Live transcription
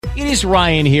It is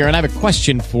Ryan here, and I have a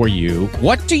question for you.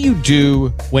 What do you do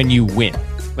when you win?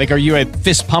 Like, are you a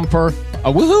fist pumper,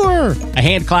 a woohooer, a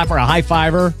hand clapper, a high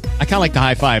fiver? I kind of like the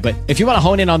high five, but if you want to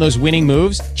hone in on those winning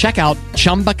moves, check out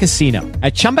Chumba Casino.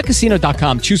 At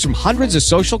ChumbaCasino.com, choose from hundreds of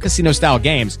social casino-style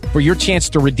games for your chance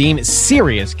to redeem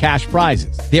serious cash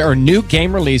prizes. There are new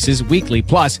game releases weekly,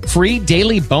 plus free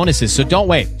daily bonuses, so don't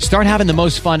wait. Start having the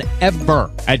most fun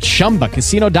ever at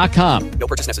ChumbaCasino.com. No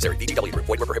purchase necessary. VGW. Void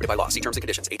where prohibited by law. See terms and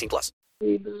conditions. 18+.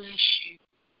 We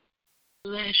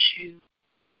bless you,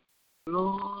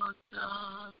 Lord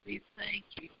God. We thank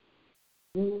you,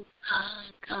 Most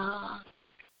High God.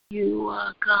 You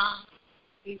are God.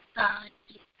 Beside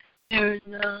you, there is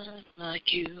none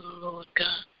like you, Lord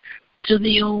God. To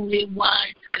the only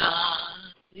wise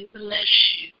God, we bless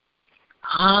you.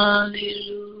 Hallelujah.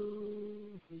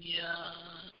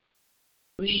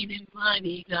 Great and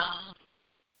mighty God.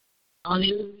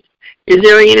 Hallelujah. Is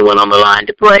there anyone on the line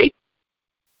to pray?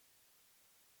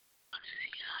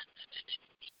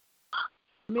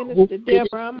 Minister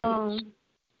Deborah, I'm on.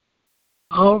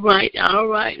 All right.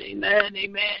 Amen.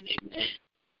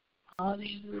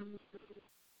 Hallelujah.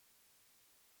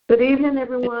 Good evening,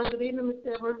 everyone. Good evening, Miss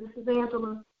Deborah. This is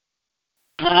Angela.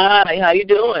 Hi, how you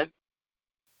doing?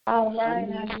 All right,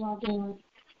 how you all doing?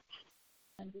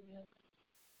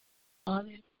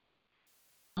 Hallelujah.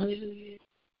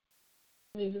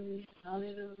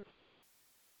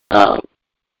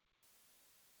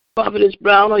 Prophetess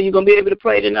Brown, are you going to be able to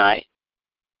pray tonight?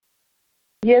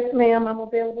 Yes, ma'am. I'm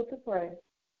available to pray.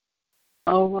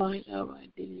 All right.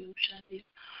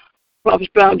 Prophetess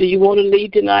Brown, do you want to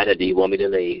lead tonight, or do you want me to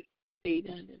lead?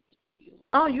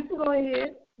 Oh, you can go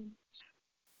ahead.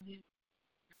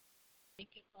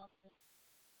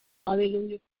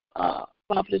 Hallelujah.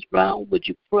 Prophetess Brown, would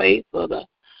you pray for the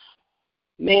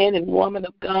man and woman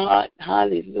of God?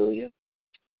 Hallelujah.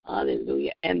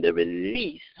 Hallelujah. And the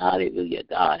release, hallelujah,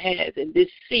 God has in this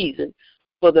season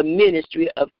for the ministry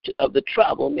of the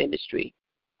travel ministry.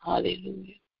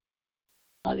 Hallelujah.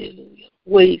 Hallelujah.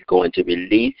 What he's going to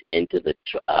release into the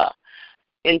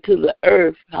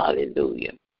earth.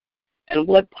 Hallelujah. And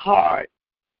what part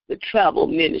the travel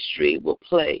ministry will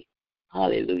play.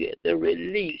 Hallelujah. The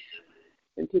release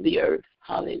into the earth.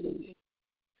 Hallelujah.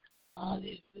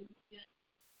 Hallelujah.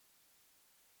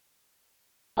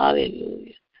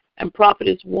 Hallelujah. And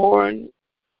Prophetess Warren,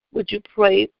 would you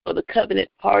pray for the covenant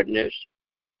partners?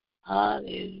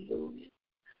 Hallelujah.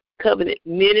 Covenant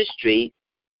ministry.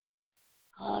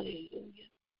 Hallelujah.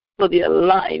 For the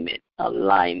alignment.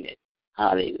 Hallelujah.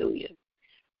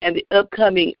 And the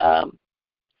upcoming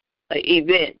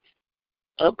event.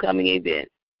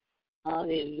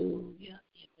 Hallelujah.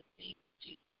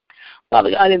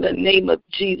 Father God, in the name of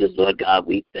Jesus, Lord God,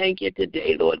 we thank you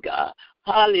today, Lord God.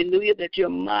 Hallelujah, that you're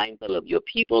mindful of your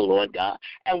people, Lord God.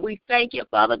 And we thank you,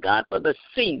 Father God, for the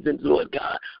seasons, Lord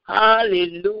God.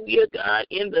 Hallelujah, God,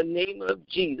 in the name of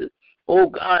Jesus. Oh,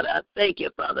 God, I thank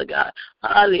you, Father God.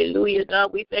 Hallelujah,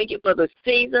 God. We thank you for the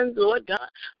seasons, Lord God.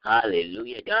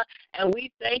 Hallelujah, God. And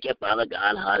we thank you, Father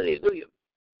God. Hallelujah.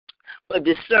 For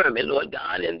discernment, Lord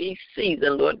God, in these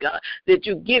seasons, Lord God, that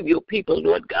you give your people,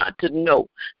 Lord God, to know,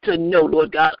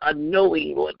 Lord God, a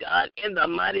knowing, Lord God, in the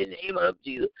mighty name of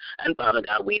Jesus. And Father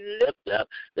God, we lift up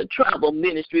the travel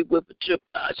ministry with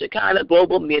Shekinah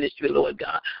Global Ministry, Lord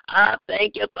God. I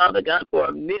thank you, Father God, for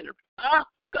a ministry.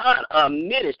 God, a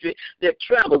ministry that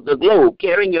travels the globe,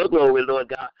 carrying your glory, Lord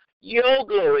God. Your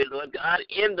glory, Lord God,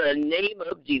 in the name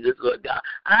of Jesus, Lord God.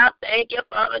 I thank you,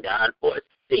 Father God, for a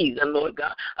season, Lord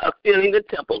God, of filling the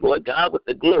temple, Lord God, with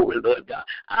the glory, Lord God.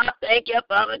 I thank you,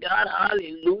 Father God,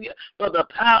 hallelujah, for the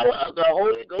power of the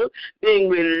Holy Ghost being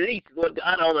released, Lord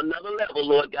God, on another level,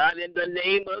 Lord God, in the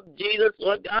name of Jesus,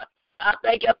 Lord God. I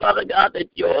thank you, Father God, that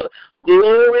your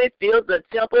glory fills the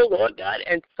temple, Lord God,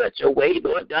 in such a way,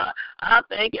 Lord God. I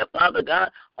thank you, Father God,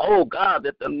 oh God,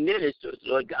 that the ministers,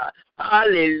 Lord God,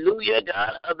 hallelujah,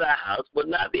 God, of the house will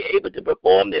not be able to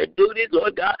perform their duties,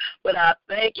 Lord God. But I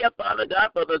thank you, Father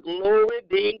God, for the glory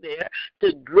being there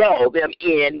to draw them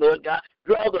in, Lord God.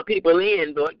 Draw the people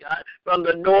in, Lord God, from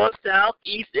the north, south,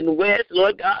 east, and west,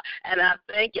 Lord God. And I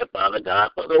thank you, Father God,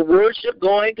 for the worship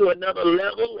going to another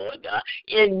level, Lord God,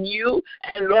 in you.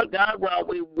 And, Lord God, while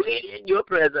we wait in your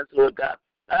presence, Lord God,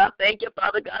 I thank you,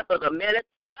 Father God, for the minute.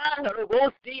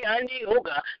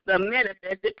 The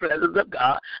manifested presence of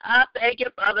God. I thank you,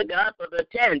 Father God, for the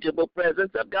tangible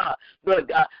presence of God. Lord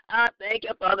God, I thank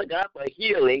you, Father God, for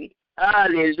healing.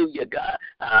 Hallelujah, God.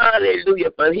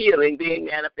 Hallelujah, for healing being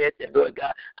manifested, Lord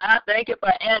God. I thank you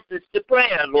for answers to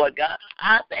prayer, Lord God.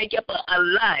 I thank you for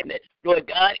alignment. Lord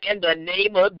God, in the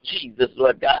name of Jesus,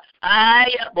 Lord God. I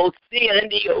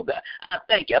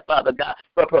thank you, Father God,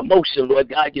 for promotion, Lord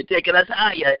God. You're taking us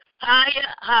higher, higher,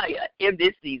 higher in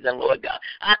this season, Lord God.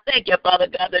 I thank you, Father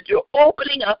God, that you're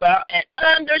opening up our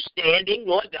understanding,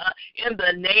 Lord God, in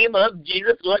the name of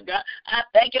Jesus, Lord God. I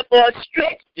thank you for a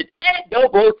stretch to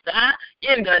both sides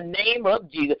in the name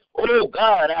of Jesus. Oh,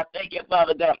 God, I thank you,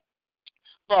 Father God,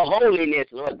 for holiness,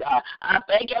 Lord God. I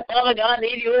thank you, Father God.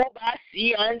 I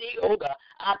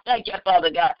thank you, Father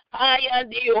God.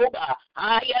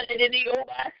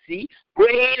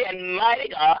 Great and mighty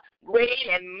God. Great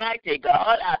and mighty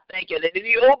God. I thank you,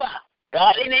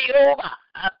 God,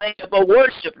 I thank you for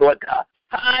worship, Lord God.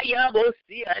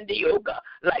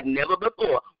 Like never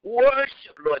before.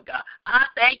 Worship, Lord God. I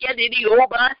thank you,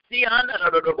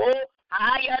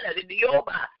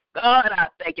 God, I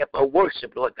thank you for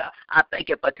worship, Lord God. I thank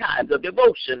you for times of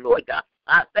devotion, Lord God.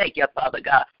 I thank you, Father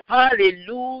God.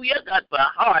 Hallelujah, God, for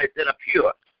hearts that are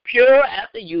pure. Pure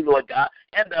after you, Lord God,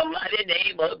 in the mighty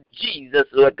name of Jesus,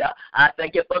 Lord God. I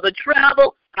thank you for the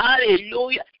travel,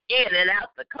 hallelujah, in and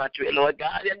out the country, Lord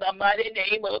God, in the mighty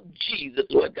name of Jesus,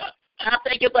 Lord God. I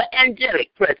thank you for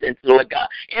angelic presence, Lord God,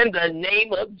 in the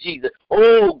name of Jesus.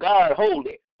 Oh, God,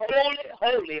 holy. Holy,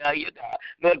 holy are you, God.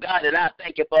 Lord God, and I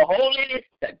thank you for holiness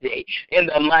today in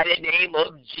the mighty name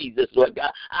of Jesus, Lord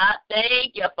God. I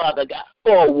thank you, Father God,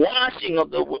 for a washing of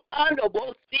the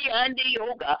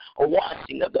a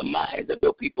washing of the minds of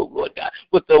your people, Lord God,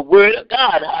 with the word of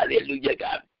God. Hallelujah,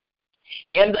 God.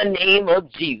 In the name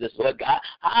of Jesus, Lord God.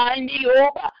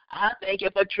 I thank you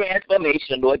for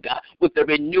transformation, Lord God, with the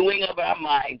renewing of our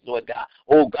minds, Lord God.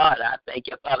 Oh, God, I thank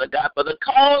you, Father God, for the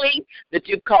calling that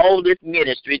you've called this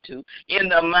ministry to. In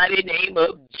the mighty name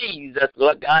of Jesus,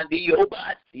 Lord God.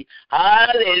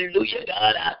 Hallelujah,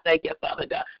 God. I thank you, Father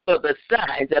God, for the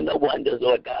signs and the wonders,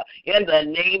 Lord God. In the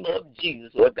name of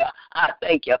Jesus, Lord God. I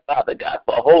thank you, Father God,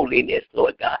 for holiness,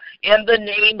 Lord God. In the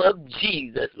name of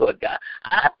Jesus, Lord God.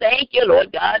 I thank you,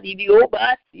 Lord God,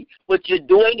 what you're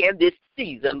doing in this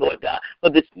season, Lord God, for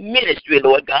this ministry,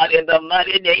 Lord God, in the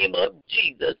mighty name of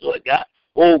Jesus, Lord God.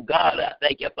 Oh, God, I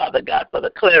thank you, Father God, for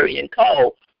the clarion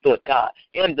call, Lord God,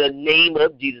 in the name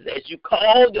of Jesus. As you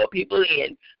call your people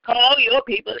in, call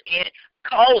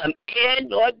them in,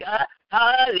 Lord God.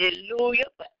 Hallelujah,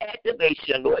 for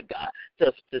activation, Lord God,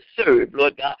 to serve,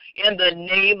 Lord God, in the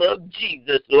name of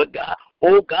Jesus, Lord God.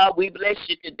 Oh, God, we bless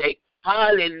you today.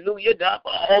 Hallelujah, God,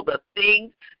 for all the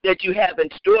things that you have in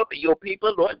store for your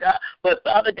people, Lord God. But,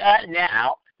 Father God,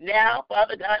 now,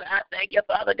 Father God, I thank you,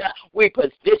 Father God. We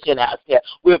position ourselves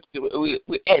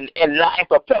in line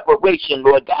for preparation,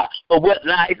 Lord God, for what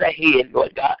lies ahead,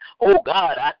 Lord God. Oh,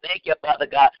 God, I thank you, Father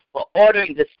God, for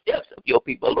ordering the steps of your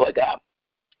people, Lord God.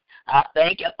 I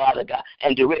thank you, Father God,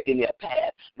 and directing their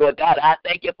path. Lord God, I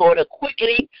thank you for the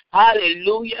quickening,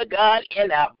 hallelujah, God,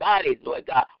 in our bodies, Lord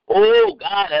God. Oh,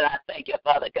 God, and I thank you,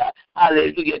 Father God,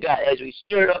 hallelujah, God, as we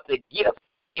stir up the gift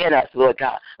in us, Lord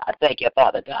God. I thank you,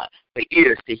 Father God, for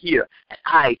ears to hear and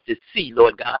eyes to see,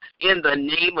 Lord God, in the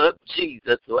name of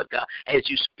Jesus, Lord God, as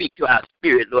you speak to our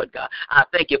spirit, Lord God. I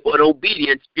thank you for an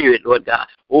obedient spirit, Lord God.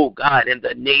 Oh, God, in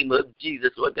the name of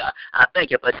Jesus, Lord God, I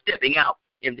thank you for stepping out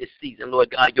in this season, Lord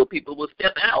God. Your people will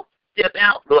step out,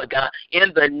 Lord God,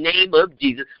 in the name of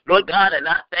Jesus, Lord God. And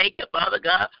I thank you, Father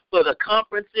God, for the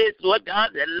conferences, Lord God,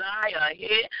 that lie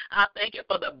ahead. I thank you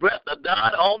for the breath of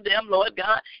God on them, Lord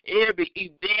God. Every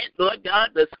event, Lord God,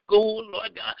 the school,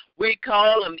 Lord God, we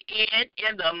call them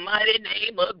in the mighty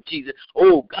name of Jesus.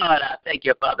 Oh, God, I thank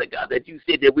you, Father God, that you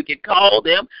said that we can call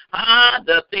them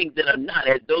the things that are not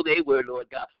as though they were,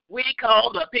 Lord God. We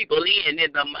call the people in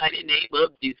the mighty name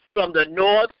of Jesus. From the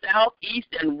north, south, east,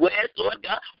 and west, Lord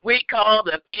God, we call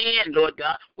them in, Lord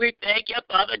God. We thank you,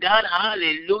 Father God,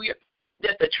 hallelujah,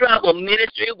 that the travel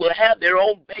ministry will have their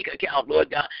own bank account, Lord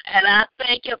God. And I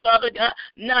thank you, Father God,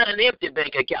 not an empty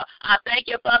bank account. I thank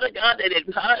you, Father God, that it,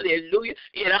 hallelujah,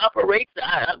 it operates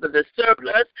out of the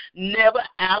surplus, never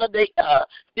out of the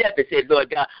deficit,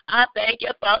 Lord God. I thank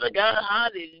you, Father God,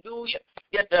 hallelujah,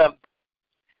 that the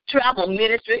travel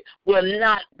ministry will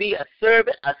not be a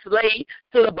servant, a slave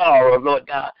to the borrower, Lord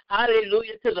God.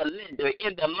 Hallelujah, to the lender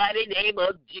in the mighty name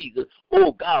of Jesus.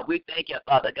 Oh, God, we thank you,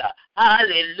 Father God.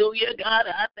 Hallelujah, God.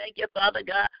 I thank you, Father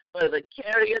God, for the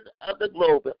carriers of the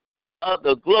glory,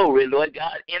 Lord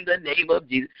God, in the name of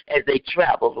Jesus, as they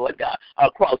travel, Lord God,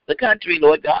 across the country,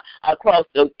 Lord God, across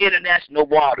the international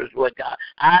waters, Lord God.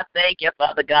 I thank you,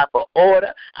 Father God, for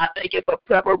order. I thank you for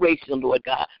preparation, Lord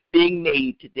God. being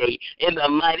made today in the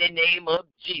mighty name of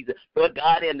Jesus, Lord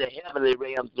God, in the heavenly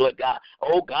realms, Lord God.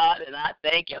 Oh, God, and I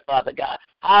thank you, Father God.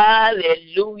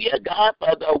 Hallelujah, God,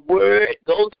 for the word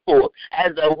goes forth.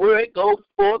 As the word goes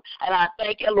forth, and I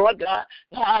thank you, Lord God.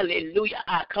 Hallelujah.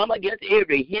 I come against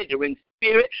every hindering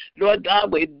spirit, Lord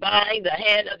God. We bind the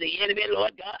hand of the enemy,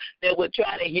 Lord God, that will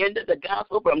try to hinder the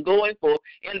gospel from going forth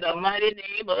in the mighty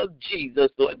name of Jesus,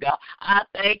 Lord God. I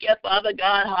thank you, Father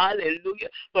God, hallelujah,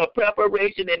 for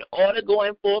preparation and order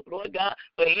going forth, Lord God,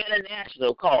 for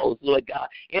international calls, Lord God.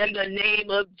 In the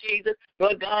name of Jesus,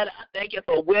 Lord God, I thank you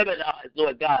for webinars,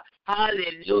 Lord God.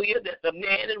 Hallelujah, that the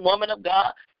man and woman of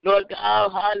God, Lord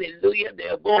God, hallelujah,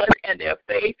 their voice and their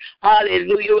faith,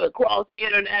 hallelujah, across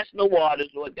international waters,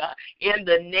 Lord God, in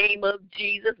the name of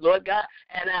Jesus, Lord God.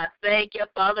 And I thank you,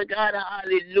 Father God,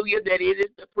 hallelujah, that it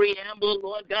is the preamble,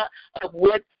 Lord God, of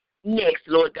what next,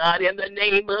 Lord God, in the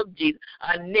name of Jesus.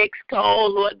 Our next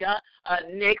call, Lord God, our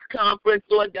next conference,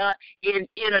 Lord God, in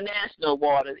international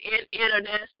waters, in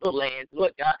international lands,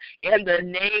 Lord God, in the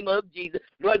name of Jesus.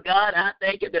 Lord God, I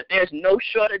thank you that there's no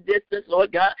shorter distance,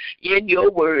 Lord God, in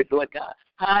your word, Lord God.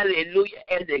 Hallelujah,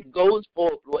 as it goes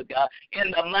forth, Lord God,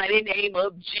 in the mighty name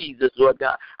of Jesus, Lord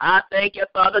God. I thank you,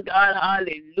 Father God,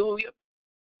 hallelujah.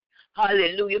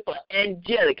 Hallelujah, for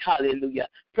angelic, hallelujah,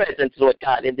 presence, Lord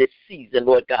God, in this season,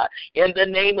 Lord God. In the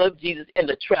name of Jesus, in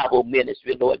the travel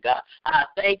ministry, Lord God. I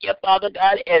thank you, Father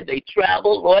God, as they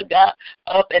travel, Lord God,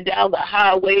 up and down the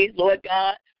highways, Lord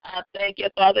God. I thank you,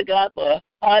 Father God, for,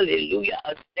 hallelujah,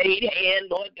 a state hand,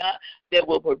 Lord God, that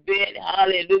will prevent,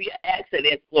 hallelujah,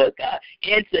 accidents, Lord God,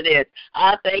 incidents.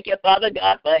 I thank you, Father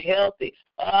God, for healthy,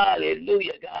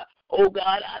 hallelujah, God. Oh,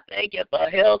 God, I thank you for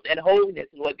health and wholeness,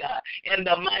 Lord God, in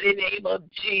the mighty name of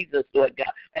Jesus, Lord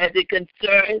God, as it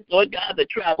concerns, Lord God, the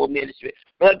travel ministry.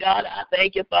 Lord God, I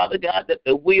thank you, Father God, that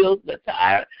the wheels, the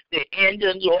tire, the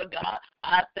engines, Lord God,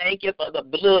 I thank you for the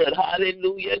blood,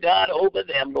 hallelujah, God, over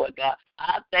them, Lord God.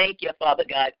 I thank you, Father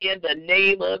God, in the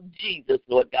name of Jesus,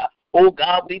 Lord God. Oh,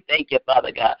 God, we thank you,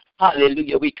 Father God.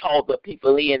 Hallelujah. We call the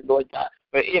people in, Lord God,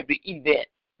 for every event,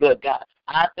 Lord God.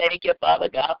 I thank you, Father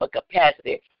God, for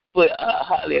capacity. For,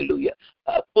 hallelujah,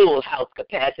 full house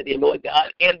capacity, Lord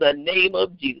God, in the name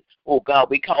of Jesus. Oh, God,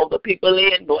 we call the people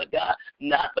in, Lord God,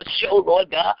 not for show,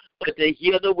 Lord God, but to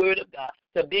hear the word of God,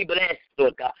 to be blessed,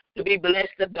 Lord God, to be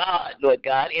blessed of God, Lord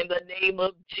God, in the name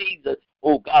of Jesus.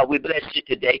 Oh, God, we bless you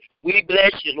today. We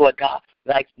bless you, Lord God,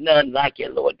 like none like you,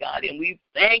 Lord God. And we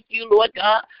thank you, Lord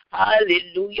God,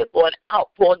 hallelujah, for an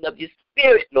outpouring of your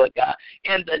Spirit, Lord God,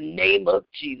 in the name of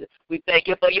Jesus. We thank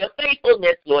you for your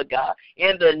faithfulness, Lord God,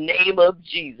 in the name of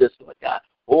Jesus, Lord God.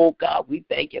 Oh, God, we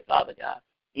thank you, Father God.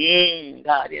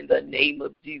 God, in the name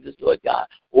of Jesus, Lord God.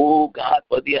 Oh, God,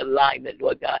 for the alignment,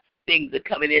 Lord God. Things are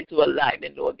coming into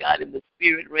alignment, Lord God, in the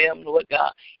spirit realm, Lord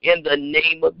God, in the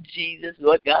name of Jesus,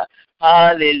 Lord God.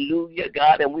 Hallelujah,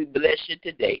 God, and we bless you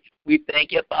today. We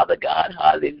thank you, Father God.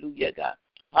 Hallelujah, God.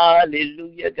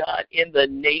 Hallelujah, God, in the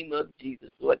name of Jesus,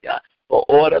 Lord God. For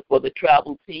order for the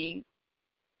travel team,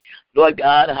 Lord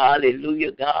God,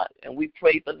 hallelujah, God. And we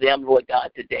pray for them, Lord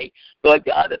God, today. Lord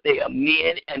God, that they are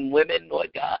men and women, Lord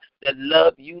God, that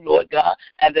love you, Lord God,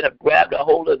 and that have grabbed a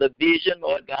hold of the vision,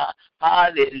 Lord God.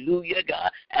 Hallelujah,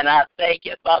 God. And I thank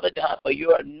you, Father God, for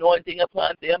your anointing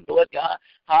upon them, Lord God.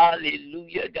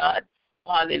 Hallelujah, God.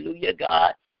 Hallelujah,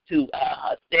 God. To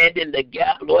stand in the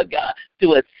gap, Lord God,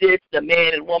 to assist the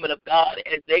man and woman of God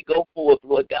as they go forth,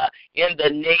 Lord God, in the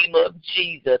name of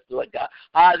Jesus, Lord God.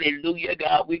 Hallelujah,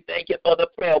 God. We thank you for the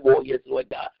prayer warriors, Lord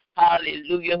God.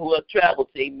 Hallelujah, who are travel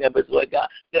team members, Lord God,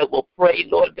 that will pray,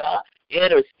 Lord God,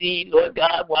 intercede, Lord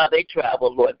God, while they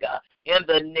travel, Lord God, in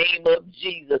the name of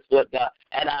Jesus, Lord God.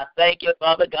 And I thank you,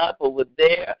 Father God, for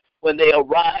when they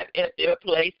arrive at their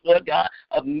place, Lord God,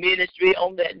 of ministry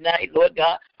on that night, Lord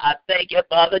God. I thank you,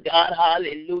 Father God,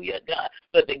 hallelujah, God,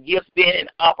 for the gifts being in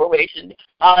operation,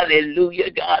 hallelujah,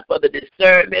 God, for the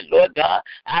discernment, Lord God.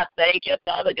 I thank you,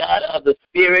 Father God, of the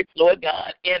spirits, Lord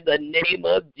God, in the name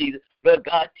of Jesus. Lord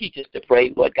God, teach us to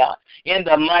pray, Lord God, in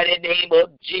the mighty name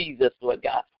of Jesus, Lord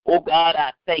God. Oh, God,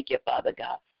 I thank you, Father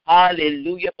God.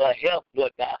 Hallelujah for help,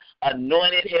 Lord God.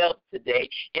 Anointed help today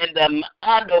in the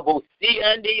honorable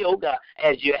oh God,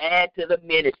 as you add to the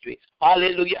ministry.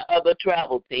 Hallelujah of the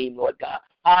travel team, Lord God.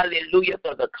 Hallelujah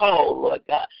for the call, Lord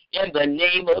God. In the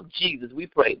name of Jesus, we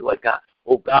pray, Lord God.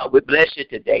 Oh God, we bless you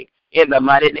today. In the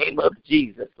mighty name of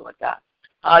Jesus, Lord God.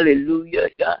 Hallelujah,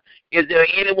 God. Is there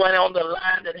anyone on the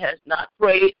line that has not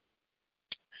prayed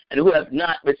and who has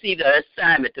not received an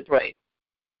assignment to pray?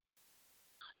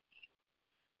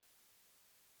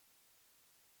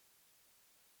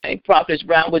 Hey, Prophet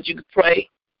Brown, would you pray?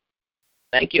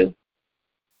 Thank you.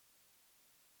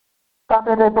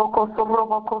 Padre boko sorro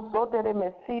boko sotere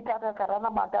mesita da karana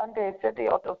madande sete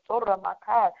otosora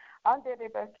makai ande de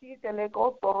bakite le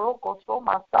go sorro koso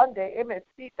masande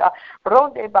emesita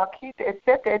ronde bakite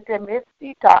sete te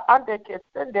mesita ande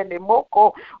kesende le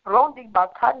moko rondi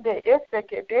bakande ese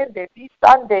kedende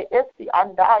bisande esi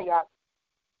andaya.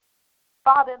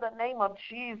 Father, in the name of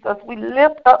Jesus, we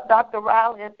lift up Dr.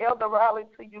 Riley and Elder Riley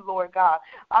to you, Lord God.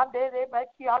 They are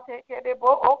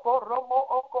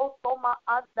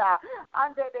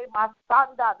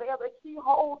the key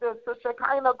holders to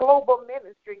Shekinah Global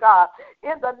Ministry, God.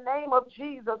 In the name of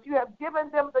Jesus, you have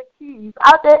given them the keys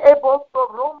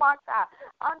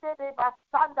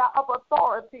of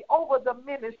authority over the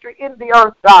ministry in the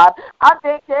earth, God.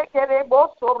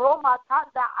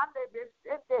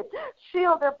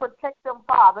 Shield and protect them,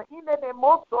 Father.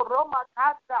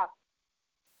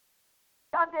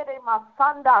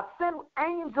 Send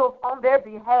angels on their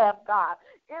behalf, God,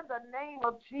 in the name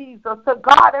of Jesus, to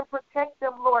guard and protect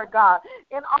them, Lord God,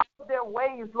 in all of their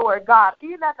ways, Lord God.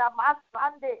 Raise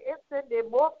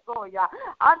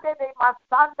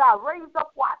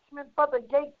up watchmen for the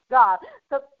gates, God,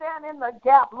 to stand in the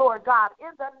gap, Lord God,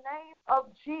 in the name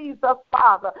of Jesus,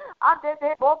 Father.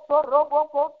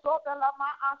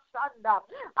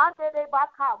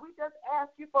 We just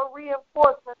ask you for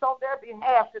reinforcements on their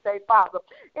behalf today, Father.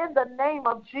 In the name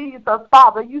of Jesus,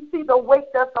 Father, you see the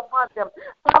weight that's upon them.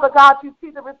 Father God, you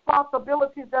see the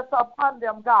responsibilities that's upon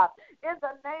them, God. In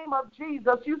the name of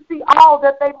Jesus, you see all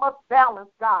that they must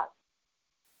balance, God.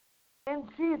 In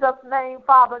Jesus' name,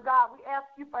 Father God, we ask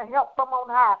you for help from on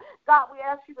high. God, we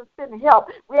ask you to send help.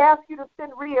 We ask you to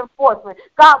send reinforcement.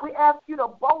 God, we ask you to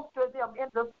bolster them in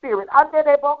the spirit.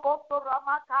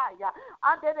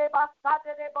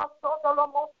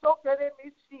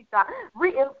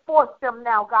 Reinforce them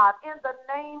now, God, in the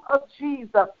name of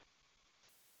Jesus.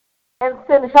 And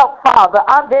send help, Father.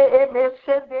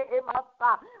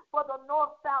 For the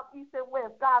north, south, east, and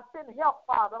west. God, send help,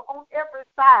 Father, on every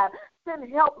side. Send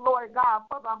help, Lord God,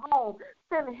 for the home.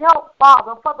 Send help,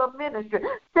 Father, for the ministry.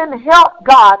 Send help,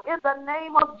 God, in the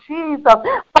name of Jesus.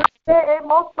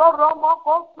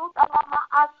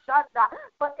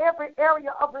 For every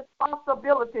area of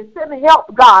responsibility. Send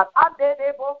help, God. And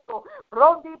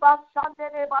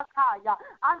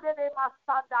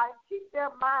keep their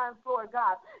minds, Lord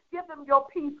God. Give them your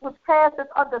peace which passes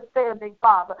understanding,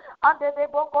 Father.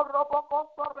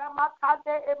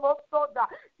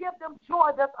 Give them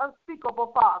joy that's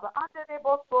unspeakable, Father.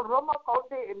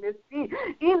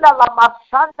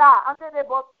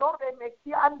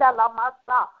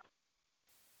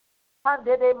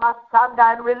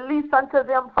 And release unto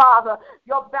them, Father,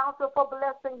 your bountiful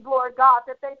blessings, Lord God,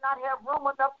 that they not have room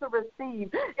enough to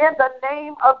receive. In the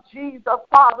name of Jesus,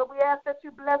 Father, we ask that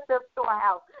you bless their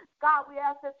storehouse. God, we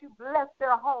ask that you bless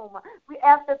their home. We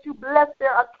ask that you bless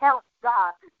their accounts,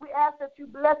 God. We ask that you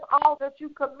bless all that you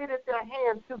committed their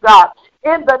hands to, God.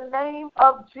 In the name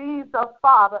of Jesus,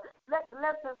 Father, let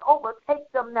blessings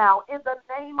overtake them now. In the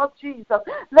name of Jesus,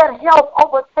 let health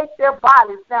overtake their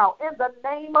bodies now. In the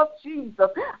name of Jesus,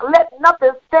 let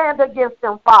nothing stand against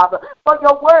them, Father. For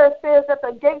your word says that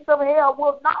the gates of hell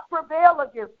will not prevail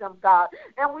against them, God.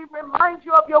 And we remind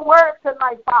you of your word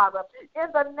tonight, Father. In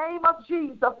the name of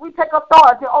Jesus, we take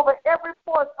authority over every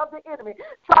force of the enemy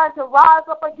trying to rise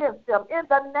up against them. In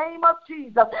the name of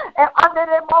Jesus.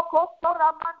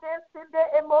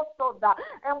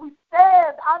 And we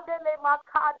stand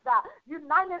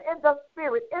united in the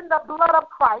spirit, in the blood of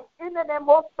Christ, in the name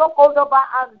of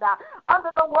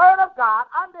under the word of God,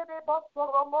 under the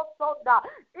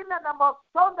in the name of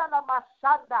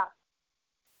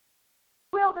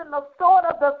wielding the sword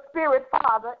of the Spirit,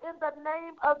 Father, in the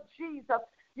name of Jesus.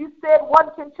 You said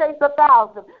one can chase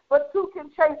 1,000, but two can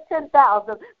chase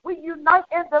 10,000. We unite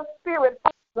in the Spirit,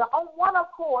 Father, on one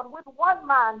accord, with one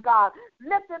mind, God,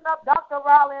 lifting up Dr.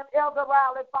 Riley and Elder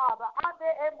Riley, Father,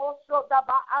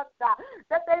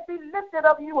 that they be lifted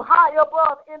of you high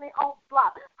above any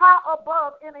onslaught, high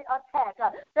above any attack,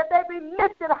 that they be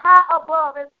lifted high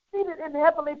above and seated in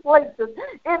heavenly places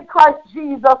in Christ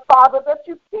Jesus, Father, that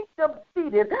you keep them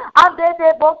seated.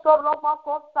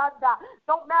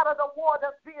 Don't matter the war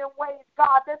that's being waged,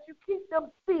 God, that you keep them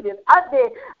seated.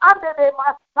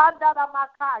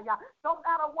 No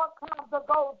matter what comes or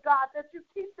goes, God, that you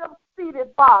keep them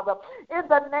seated, Father, in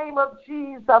the name of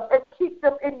Jesus, and keep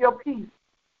them in your peace.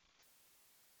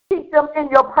 Keep them in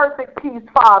your perfect peace,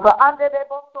 Father.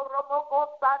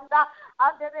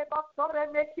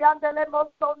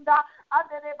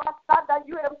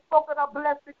 You have spoken a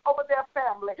blessing over their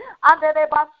family.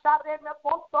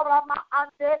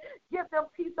 Give them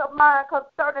peace of mind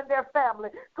concerning their family,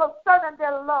 concerning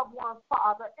their loved ones,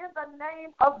 Father. In the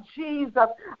name of Jesus,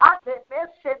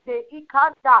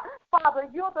 Father,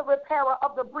 you're the repairer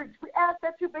of the breach. We ask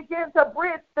that you begin to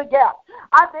bridge the gap.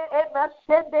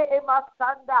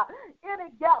 Any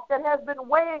gap that has been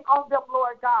weighing on them,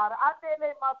 Lord God,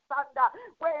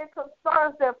 where it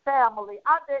concerns their family.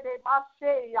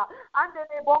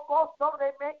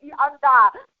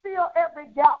 Fill every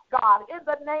gap, God, in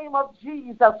the name of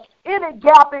Jesus. Any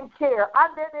gap in care,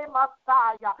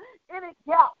 any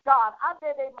gap, God,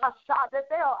 that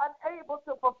they are unable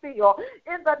to fulfill.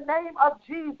 In the name of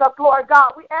Jesus, Lord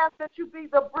God, we ask that you be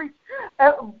the breach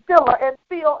filler and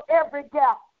fill every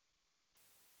gap.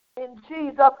 In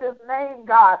Jesus' name,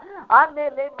 God.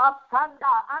 Andele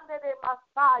Masanda, Andele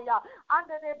Messiah,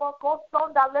 Andele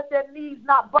Bokosonda, let their knees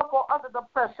not buckle under the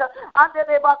pressure.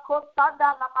 Andele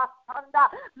Bakosanda, Lamasanda,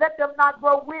 let them not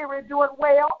grow weary doing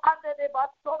well. Andele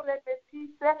Basore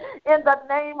Metise, in the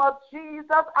name of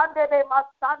Jesus, Andele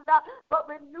Masanda, but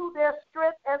renew their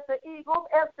strength as the eagles,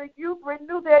 as the youth,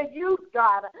 renew their youth,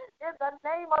 God. In the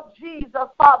name of Jesus,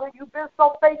 Father, you've been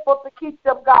so faithful to keep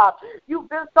them, God. You've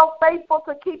been so faithful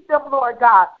to keep them, Lord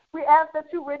God. We ask that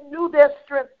you renew their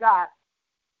strength, God.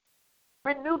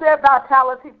 Renew their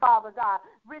vitality, Father God.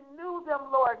 Renew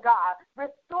them, Lord God.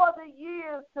 Restore the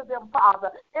years to them, Father,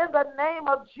 in the name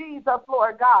of Jesus,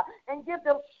 Lord God, and give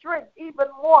them strength even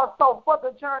more so for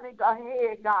the journey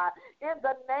ahead, God. In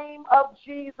the name of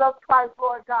Jesus Christ,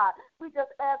 Lord God, we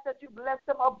just ask that you bless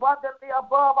them abundantly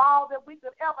above all that we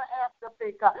could ever ask or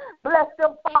think. Bless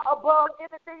them far above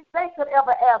anything they could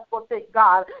ever ask or think,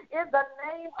 God. In the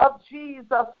name of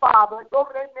Jesus, Father,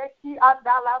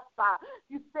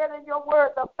 you said in your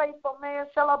word, the faithful man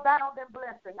shall abound in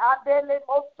blessing.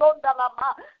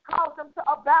 Cause them to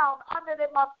abound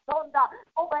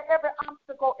over every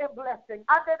obstacle in blessing.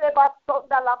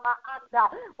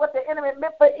 What the enemy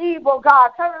meant for evil,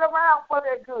 God, turn it around for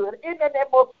their good.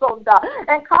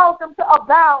 And cause them to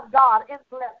abound, God, in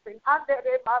blessing.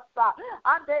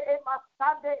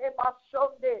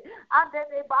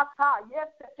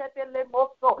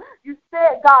 You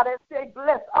said, God, and say,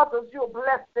 bless others, you'll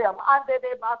bless them.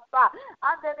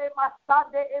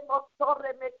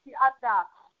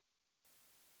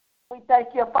 We thank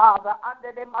you, Father,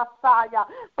 under the Messiah,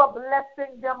 for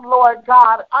blessing them, Lord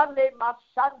God, under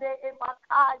Mashande and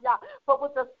Makaya, for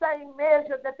with the same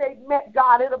measure that they met,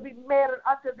 God, it'll be measured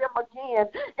unto them again.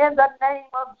 In the name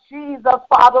of Jesus,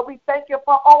 Father, we thank you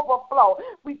for overflow.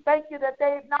 We thank you that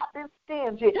they've not been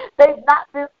stingy. They've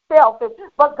not been selfish,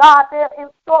 but God, they're in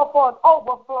store for an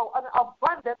overflow, an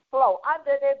abundant flow.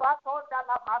 Under the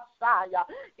Messiah,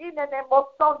 in the name of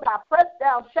Sonda, pressed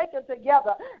down, shaken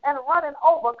together, and running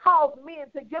over, cause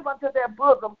men to give unto their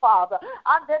bosom, Father.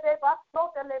 Under the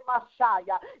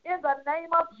Messiah, in the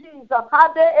name of Jesus,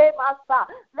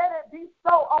 let it be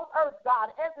so on earth,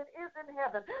 God, as it is in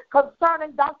heaven,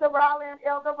 concerning Dr. Riley and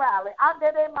Elder Riley.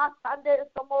 Under the Messiah,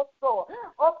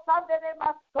 oh Sunday,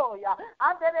 Masoya,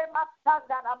 under the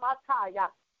Masanda, Makaya.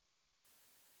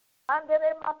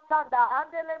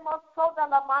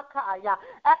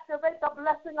 Activate the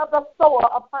blessing of the sower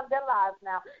upon their lives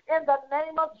now. In the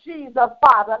name of Jesus,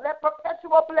 Father, let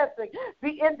perpetual blessing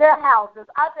be in their houses.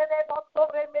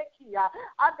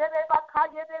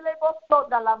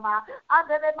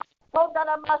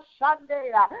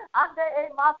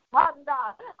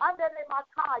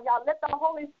 Let the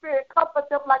Holy Spirit comfort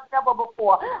them like never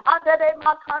before. In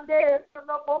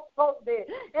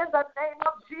the name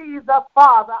of Jesus,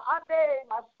 Father,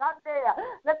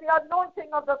 let the anointing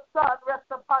of the Son rest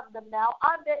upon them now.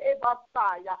 Under a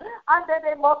Messiah, under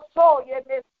the Mosoye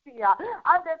Messia,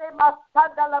 under the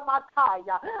Masandala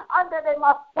Makaya, under the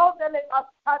Masondele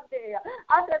Masande,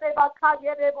 under the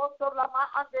Makaya de Mosolama,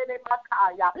 under the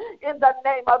Makaya. In the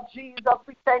name of Jesus,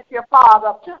 we thank you,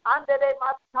 Father. Under the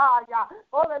Messiah,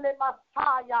 under the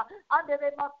Messiah, under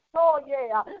the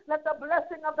Masoye. Let the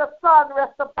blessing of the Son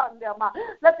rest upon them.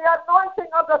 Let the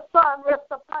anointing of the Son rest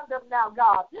upon them now,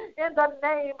 God. In the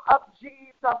name of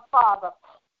Jesus, Father.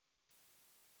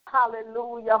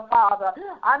 Hallelujah, Father.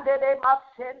 Ande de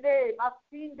masende,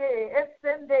 masinde,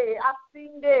 esende,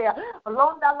 asinde,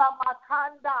 londa la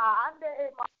matanda,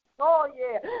 ande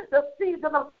masoye. The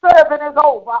season of serving is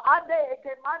over. Ande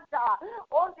kemanda,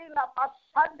 ondi la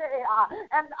masande,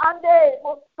 and ande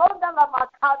mosonda la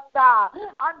makanda,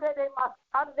 ande de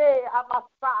masande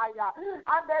amasaya,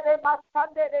 ande de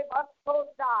masande de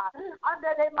masonda,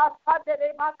 ande de masande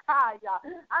de makaya,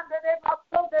 ande de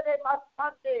masonde de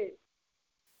masande.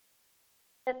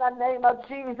 In the name of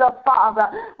Jesus, Father,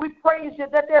 we praise you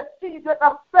that their season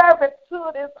of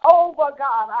servitude is over,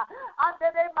 God. As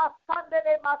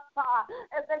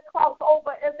they cross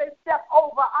over, as they step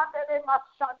over,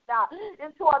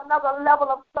 into another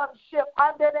level of sonship,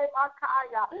 another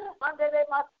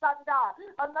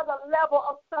level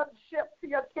of sonship to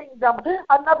your kingdom,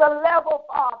 another level,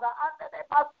 Father,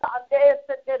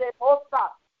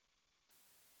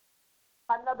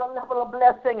 another level of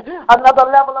blessing, another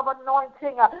level of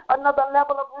anointing, another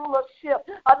level of rulership,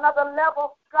 another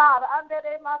level, God. In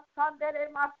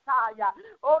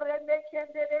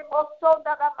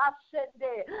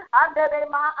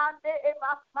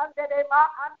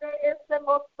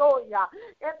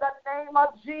the name of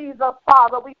Jesus,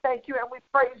 Father, we thank you and we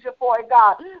praise you for it,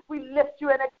 God. We lift you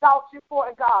and exalt you for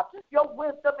it, God. Your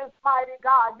wisdom is mighty,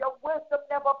 God. Your wisdom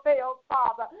never fails,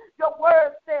 Father. Your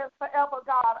word stands forever,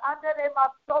 God.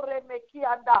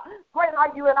 Great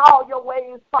are you in all your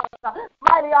ways, Father.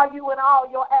 Mighty are you in all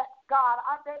your acts, God.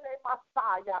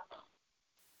 Messiah.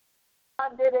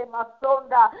 And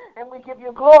we give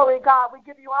you glory, God. We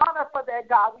give you honor for that,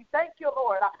 God. We thank you,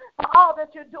 Lord, for all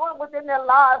that you're doing within their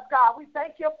lives, God. We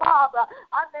thank you, Father,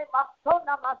 that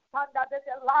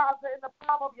their lives are in the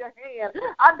palm of your hand.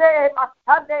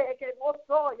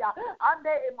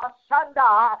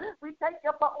 We thank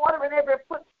you for ordering every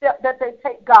footstep that they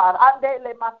take, God.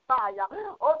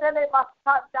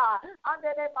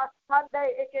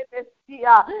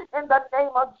 In the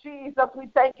name of Jesus, we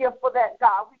thank you for that,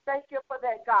 God. We thank you for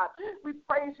that, God. We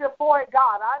praise you for it,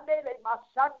 God.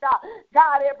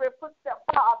 God, every footstep,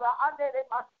 Father,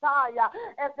 Messiah,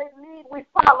 as they lead, we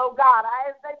follow, God.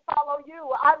 As they follow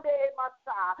you,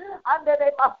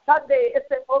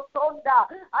 it's a Mosonda,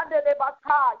 the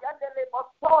Messiah, the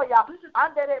Messiah,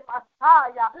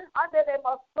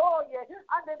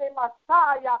 the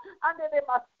Messiah, the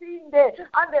Masinde,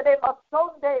 the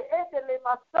Masonde, the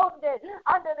Masonde,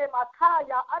 the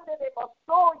Makaya, the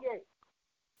Masoye.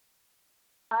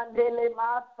 In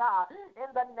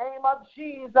the name of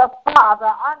Jesus,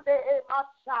 Father,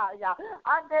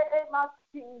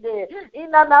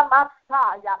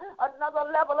 another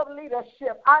level of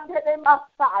leadership,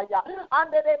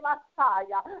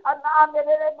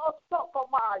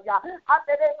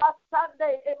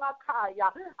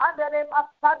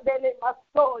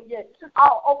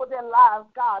 all over their lives,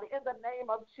 God, in the name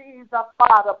of Jesus,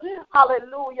 Father.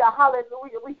 Hallelujah,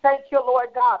 hallelujah. We thank you,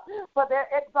 Lord God, for their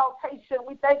exaltation.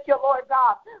 We thank you, Lord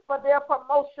God, for their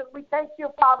promotion. We thank you,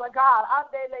 Father God,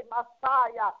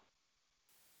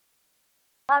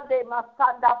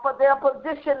 Messiah, for their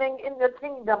positioning in the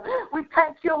kingdom. We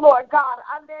thank you, Lord God,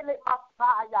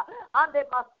 Messiah,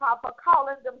 for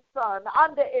calling them son,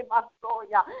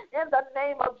 in the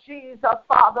name of Jesus,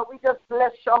 Father. We just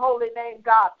bless your holy name,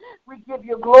 God. We give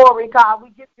you glory, God.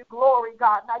 We give you glory,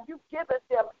 God. Now you've given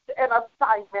them an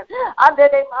assignment.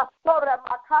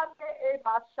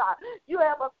 You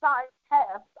have assigned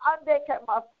tasks, an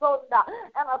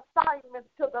assignment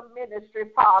to the ministry,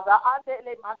 Father.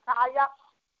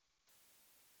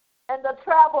 And the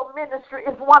travel ministry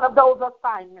is one of those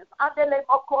assignments.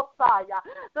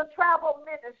 The travel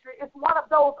ministry is one of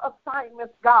those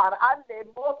assignments, God. And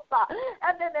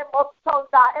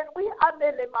we have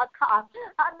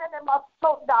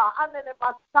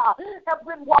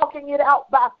been walking it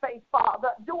out by faith,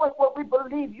 Father, doing what we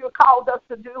believe you called us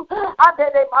to do.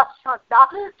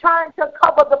 Trying to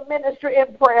cover the ministry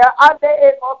in prayer.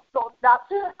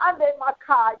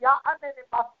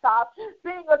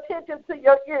 Being attentive to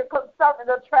your ear concerning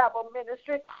the travel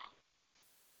ministry.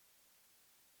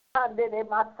 Answering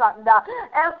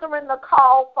the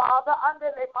call, Father,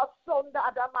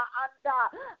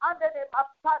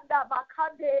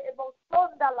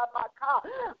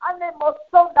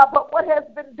 but what has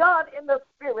been done in the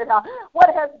spirit,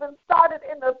 what has been started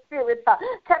in the spirit,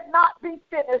 cannot be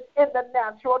finished in the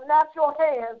natural. Natural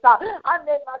hands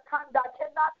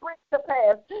cannot bring to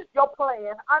pass your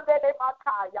plan.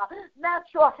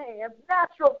 Natural hands,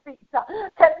 natural feet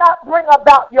cannot bring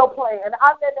about your plan.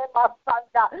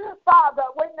 Father,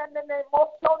 in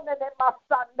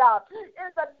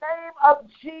the name of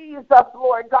Jesus,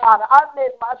 Lord God,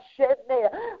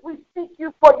 we seek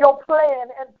you for your plan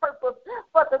and purpose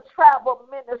for the travel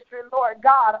ministry, Lord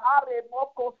God.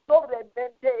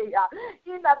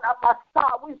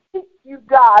 We seek you,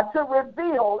 God, to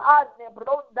reveal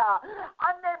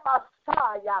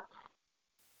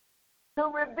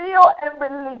and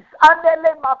release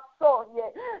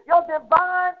your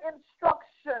divine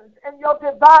instructions and your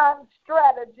divine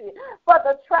strategy for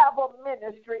the travel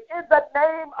ministry in the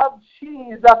name of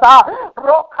Jesus.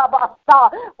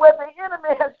 Where the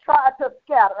enemy has tried tried to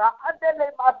scatter,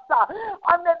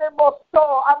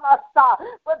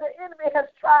 where the enemy has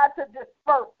tried to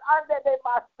disperse,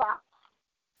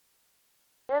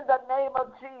 in the name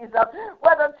of Jesus,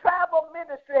 where the travel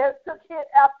ministry has took hit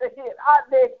after hit,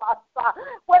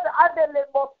 where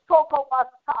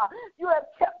you have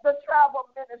kept the travel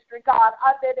ministry, God,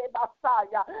 in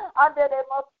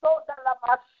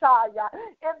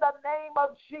the name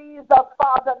of Jesus,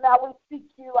 Father. Now we seek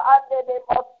you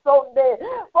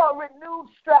for a renewed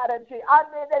strategy.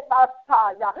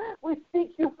 We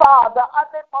seek you, Father,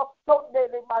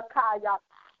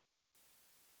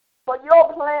 for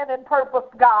your plan and purpose,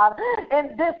 God,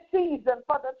 in this season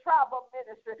for the travel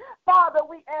ministry. Father,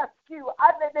 we ask you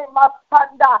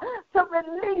to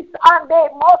release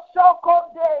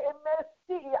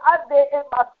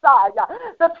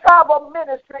the travel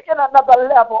ministry in another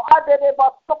level.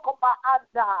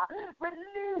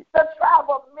 Release the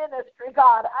travel ministry,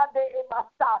 God, and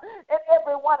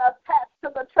everyone attached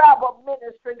to the travel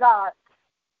ministry, God.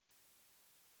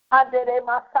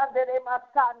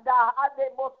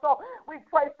 We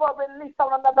pray for release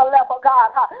on another level,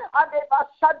 God.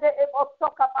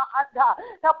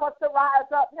 Help us to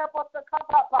rise up. Help us to come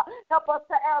up. Help us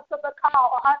to answer the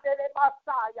call.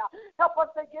 Help us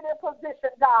to get in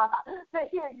position, God, to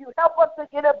hear you. Help us to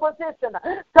get in position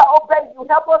to obey you.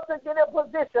 Help us to get in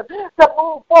position to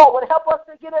move forward. Help us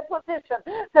to get in position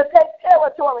to take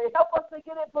territory. Help us to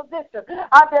get in position to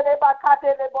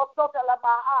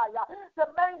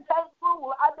maintain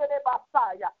rule under the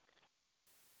Messiah.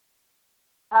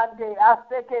 Ande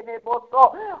aseke ne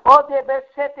boso, ode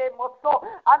beshete moso,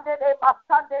 ande le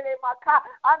masande le maka,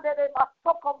 ande le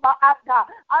masoko maanda,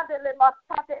 ande le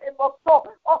masande e moso,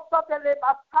 osote le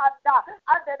masanda,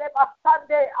 ande le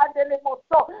masande, ande le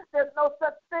moso. There's no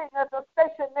such thing as a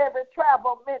stationary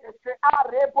travel ministry.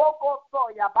 Areboko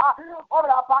soyaba,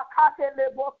 ora bakate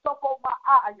le bosoko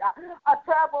maaya. A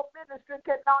travel ministry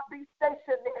cannot be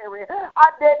stationary.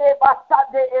 Ande le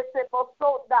masande ese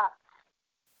mosonda.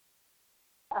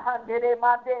 Handere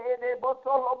mande ene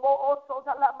bosolo mo oso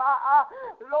salama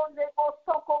londe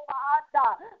bosoko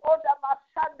maanda oda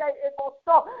masanda e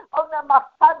boso oda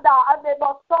masanda ane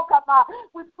bosoka ma.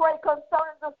 We pray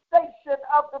concerning the station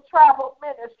of the travel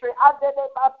ministry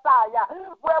Adele Messiah,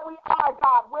 where we are,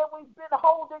 God, where we've been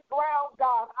holding ground,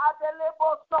 God. Adele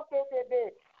bosoke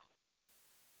debe.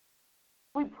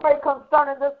 We pray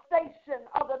concerning the station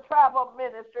of the travel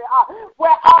ministry.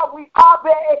 Where are we? Where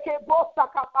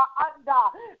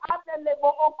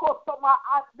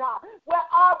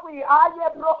are we?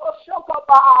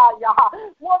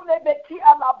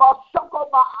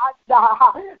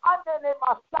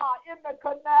 In the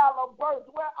canal of birth.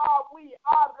 Where are we?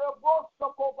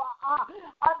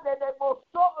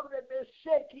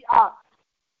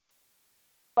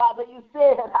 Father, you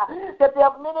said that there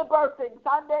are many birthings.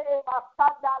 And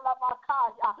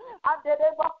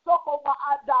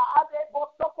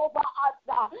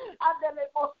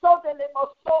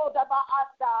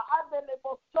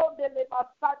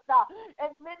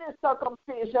many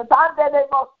circumcisions.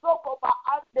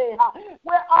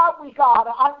 Where are we, God?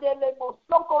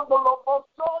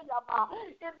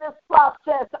 In this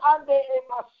process,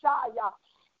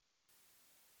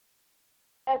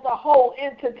 as a whole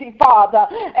entity, Father,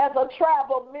 as a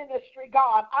travel ministry,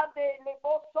 God.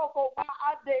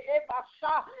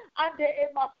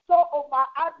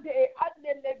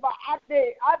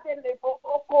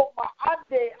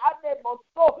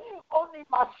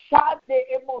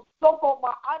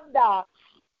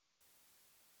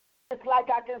 It's like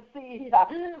I can see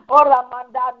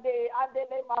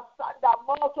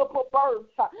multiple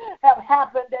births have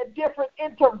happened at different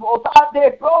intervals.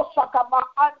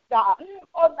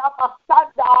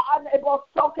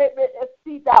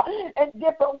 And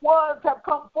different ones have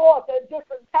come forth at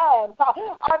different times.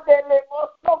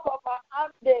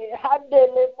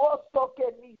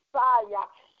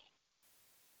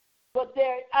 But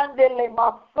there andele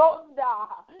masonda,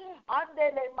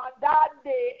 andele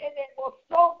mandande, ene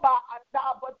mosomba anda.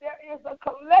 But there is a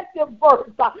collective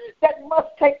birth that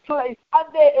must take place.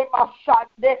 Ande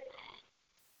emashande.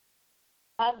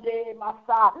 Ande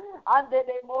masa, ande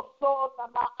de mosona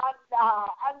ma anda,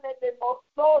 ande de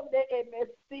mosonde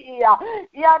emesia,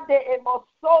 yande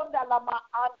emosonda la ma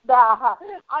anda,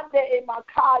 ande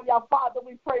emakaya. Father,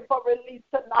 we pray for release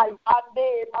tonight.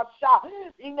 Ande masha,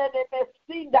 ine de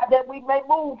mesinda, that we may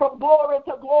move from glory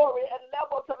to glory and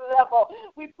level to level.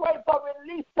 We pray for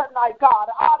release tonight, God.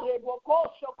 Ade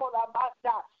bokosho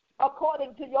koramanda.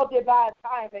 According to your divine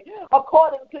timing,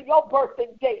 according to your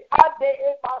birthing date.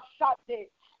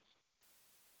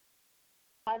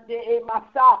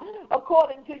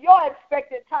 according to your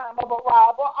expected time of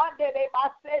arrival. Andele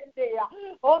masende,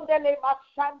 ondele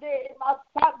masande,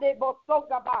 masande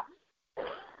bosogaba.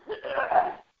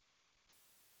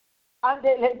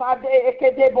 Andele made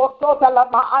ekede bosota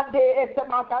lama ande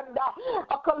esemakanda.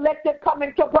 A collective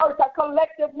coming to birth, a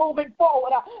collective moving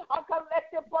forward, a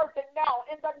collective birthing now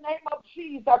in the name of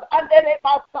Jesus. Andele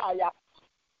Messiah.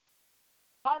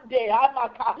 Ande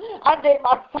amaka, ande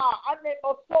masa, ande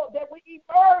moso, that we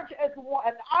emerge as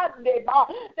one, ande ma,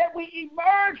 that we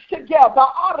emerge together,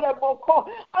 ande moko,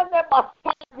 ande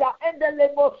masaya, ande le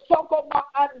mosoko ma,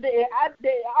 ande,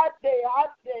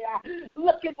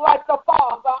 looking like the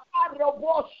Father, ande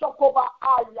mosoko ma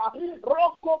aya,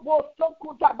 roko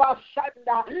mosoko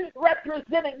tabashanda,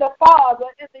 representing the Father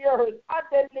in the earth,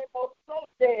 ande le moso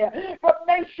there, from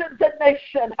nation to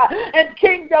nation, and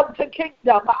kingdom to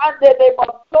kingdom, ande le moso.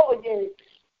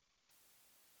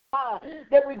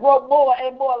 That we grow more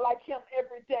and more like Him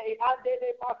every day.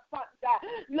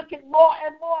 Looking more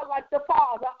and more like the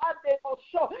Father.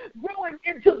 Growing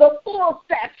into the full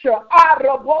stature.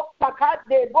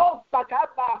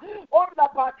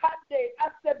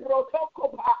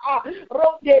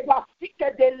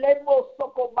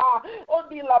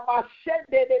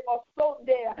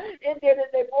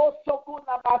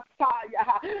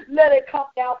 Let it come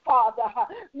now, Father.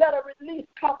 Let a release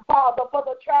come, Father, for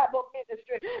the travel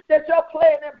ministry. That your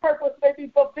plan and purpose may be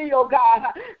fulfilled,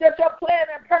 God. That your plan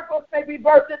and purpose may be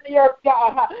birthed in the earth,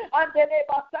 God.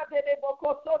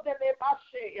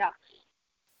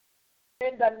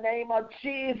 In the name of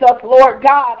Jesus, Lord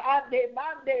God, ande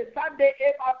mande sande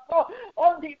emaso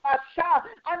ondi masha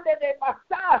ande de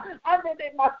masa ande de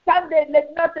masande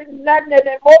let nothing nande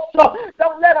de moso.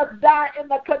 Don't let us die in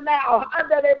the canal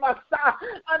ande de masa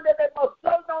ande de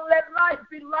moso. Don't let life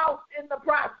be lost in the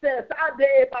process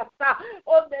ande masa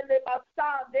onde le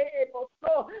masa de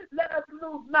emoso. Let us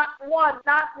lose not one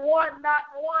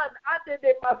ande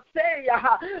de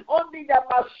masaya ondi de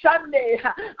mashande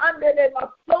ande de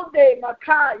masonde.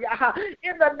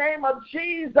 In the name of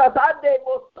Jesus, ande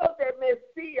mosonde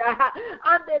Messiah,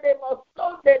 ande de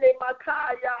mosonde de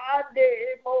makaya, ande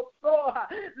moso.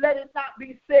 Let it not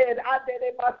be said, ande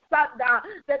de masanda,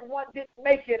 that one didn't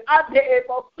make it, ande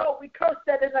moso. We curse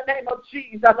that in the name of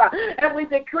Jesus, and we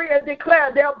decree and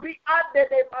declare there'll be ande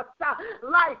de masa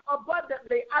life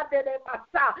abundantly, ande de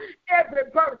masa. Every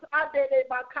birth, ande de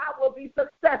maka, will be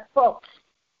successful.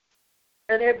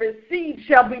 And every seed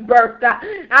shall be birthed.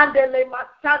 Andele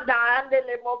masanda,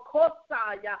 andele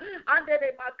mokosaya,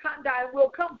 andele makanda, and will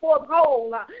come forth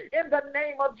whole in the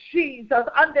name of Jesus.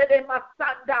 Andele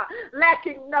masanda,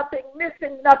 lacking nothing,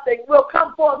 missing nothing, will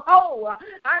come forth whole.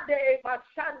 Andele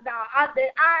masanda,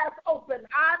 ande eyes open,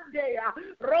 ande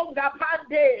ronga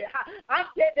pande,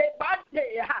 ande de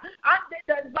bande, ande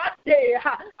de bande,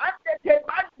 ande de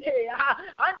bande,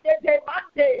 ande de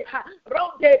bande,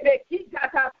 ronde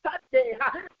bekita sande.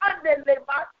 Andele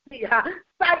masi,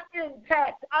 sight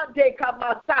intact, ande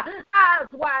kamasa, eyes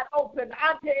wide open,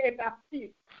 ande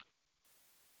masi.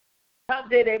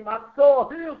 Ande de maso,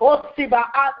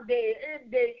 osiba ande,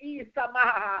 ende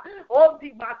isama,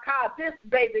 odi maka, this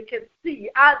baby can see,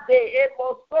 ande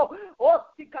emoso,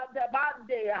 osika de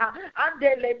bande,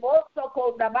 ande le moso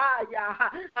kondabaya,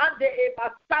 ande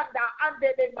emasanda, ande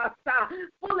de masa,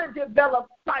 fully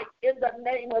developed sight in the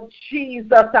name of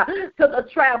Jesus, to the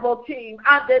travel team,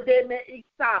 ande de me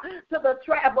isa, to the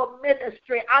travel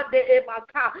ministry, ande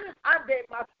emaka, ande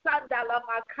masanda la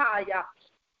makaya.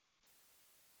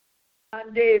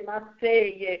 Ande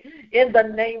maseye, in the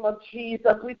name of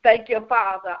Jesus, we thank you,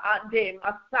 Father. Ande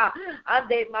masa,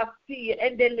 ande masi,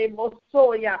 ende le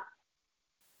mosoya.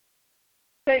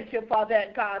 Thank you for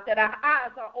that, God, that our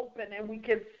eyes are open and we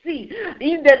can see.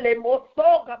 Inde le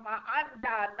mosoga ma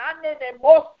anda, nane le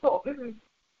moso.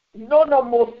 No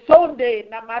more Sunday,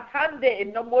 no matande,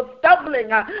 no more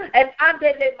stumbling, and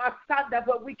ande le masanda,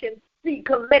 but we can see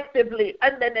collectively,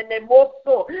 and then the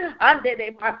moso, ande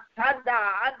le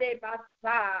masanda, ande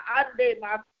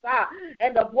masa,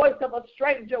 and the voice of a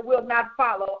stranger will not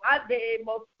follow, ande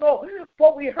moso,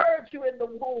 for we heard you in the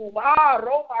womb,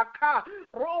 Roma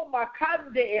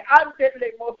kande, ande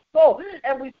le moso,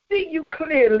 and we see you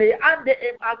clearly, ande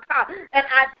maka, and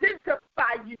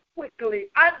identify you quickly,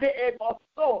 ande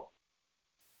moso.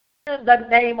 In the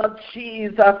name of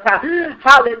Jesus.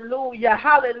 Hallelujah.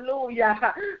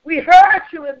 Hallelujah. We heard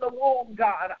you in the womb,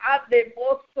 God.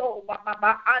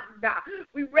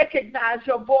 We recognize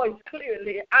your voice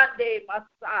clearly.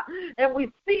 And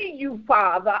we see you,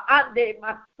 Father.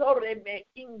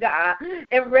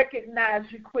 And recognize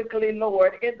you quickly,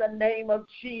 Lord, in the name of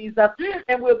Jesus.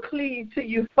 And we'll cleave to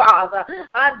you, Father.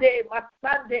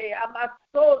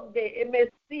 We'll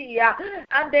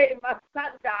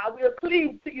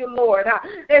cleave to you, Lord,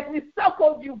 as we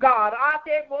suckle you, God.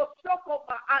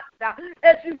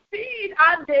 As you feed,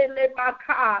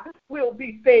 we'll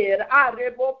be fed.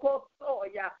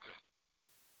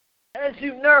 As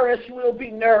you nourish, we'll be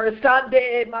nourished.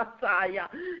 Ande Messiah.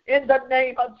 In the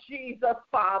name of Jesus,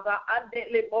 Father. Ande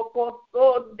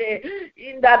lebokosonde.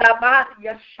 Inda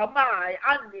Maria Shamai.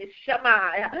 Ande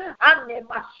Shamai. Ande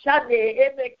Mashane.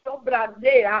 Eme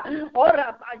Kombrandea.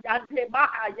 Ora Mayante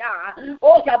Mahaya.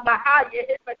 Oya Mahaya.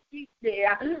 Eme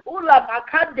Kisea. Ula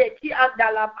Makande Ki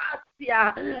Andala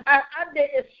Masia. Ande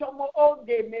Eshomo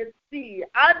Onde Messi.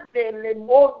 Ande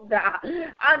Lemonda.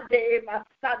 Ande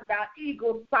Masanda.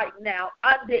 Eagle sight now,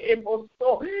 under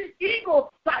emoso,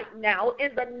 eagle sight now,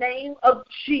 in the name of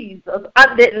Jesus,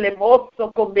 under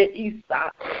lemoso come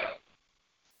isa,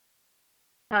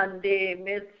 ande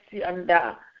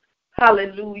mesianda.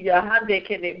 Hallelujah. Ande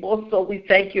keneboso. We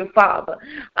thank you, Father.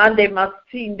 Ande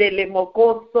masinde le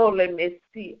mokoso le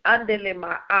mesi. Ande le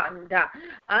maanda.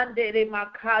 Ande le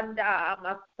makanda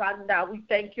masanda. We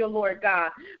thank you, Lord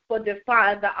God, for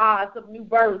defying the odds of new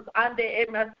birth. Ande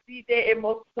emaside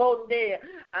emosonde.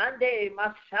 Ande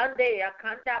mashande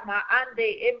akanda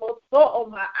maande emoso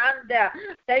maanda.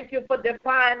 Thank you for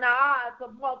defying the odds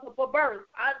of multiple births.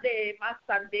 Ande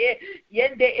masande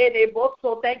yende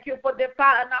eneboso. Thank you for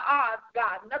defying the odds,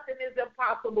 God. Nothing is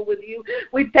impossible with you.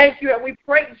 We thank you and we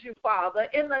praise you, Father,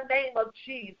 in the name of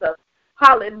Jesus.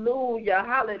 Hallelujah,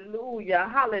 hallelujah,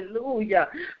 hallelujah,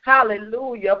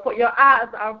 hallelujah. For your eyes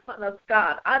are upon us,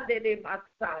 God, under the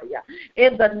Messiah,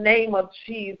 in the name of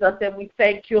Jesus. And we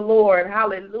thank you, Lord.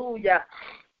 Hallelujah.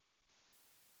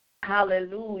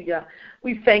 Hallelujah.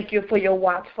 We thank you for your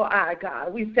watchful eye,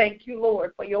 God. We thank you,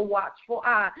 Lord, for your watchful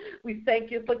eye. We thank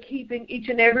you for keeping each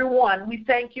and every one. We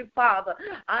thank you, Father,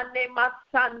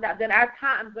 that our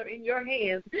times are in your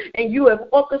hands and you have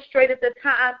orchestrated the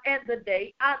time and the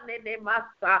day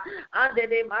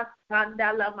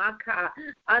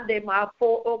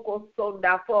for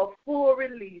a full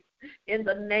release. In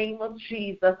the name of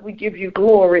Jesus, we give you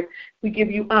glory. We give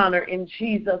you honor in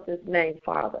Jesus' name,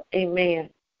 Father.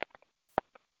 Amen.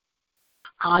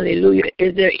 Hallelujah.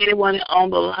 Is there anyone on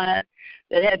the line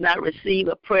that has not received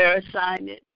a prayer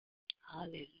assignment?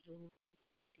 Hallelujah.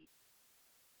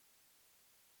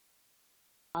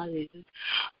 Hallelujah.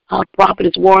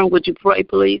 Prophetess Warren, would you pray,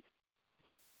 please?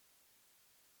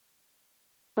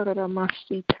 Father,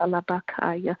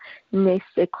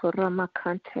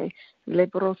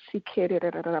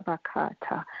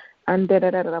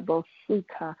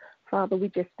 we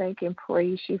just thank and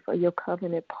praise you for your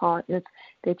covenant partners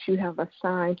that you have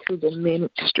assigned to the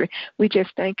ministry. We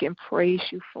just thank and praise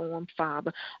you for them,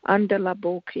 Father. Those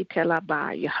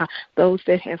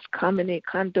that have come in a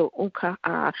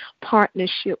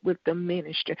partnership with the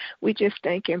ministry. We just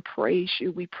thank and praise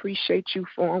you. We appreciate you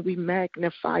for them. We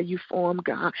magnify you for them,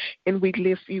 God, and we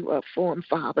lift you up for them,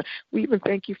 Father. We even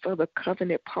thank you for the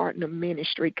covenant partner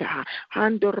ministry, God.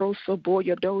 Those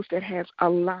that have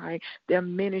aligned their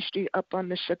ministry up on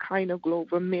the Shekinah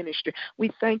Global Ministry. We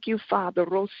thank you, Father,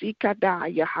 that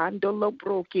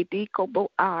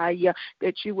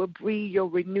you will breathe your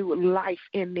renewed life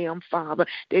in them, Father,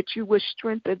 that you will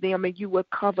strengthen them and you will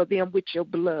cover them with your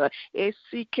blood.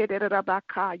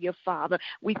 Father,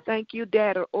 we thank you,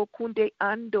 Daddy. Okunde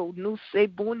ando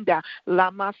nusebunda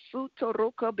lamasuto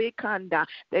rokabekanda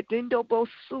that indobo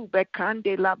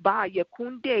subekande labaya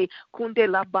kunde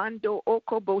labando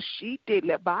okoboshite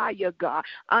labaya God.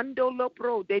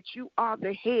 Lobro, that you are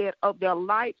the head of their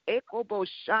life, Ekobo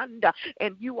Shanda,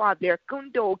 and you are their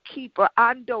kundo keeper,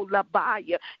 Ando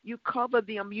Labaya. You cover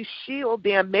them, you shield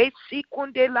them, Mesi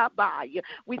Kunde Labaya.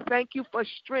 We thank you for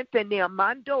strengthening them,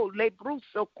 Mando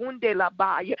Lebruso Kunde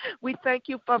Labaya. We thank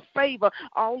you for favor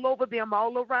all over them,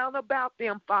 all around about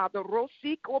them, Father.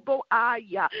 Rosikobo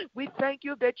Aya. We thank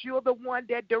you that you're the one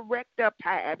that direct their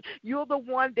path. You're the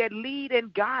one that lead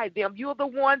and guide them. You're the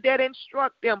one that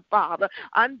instruct them, Father.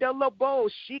 And Andalabo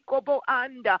Shikobo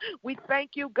Anda. We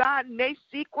thank you, God.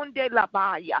 Nesi Kunde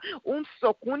Labaya.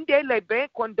 Unso Kunde Lebe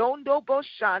Kondondo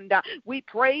Boshanda. We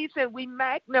praise and we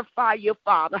magnify you,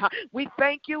 Father. We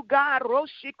thank you, God.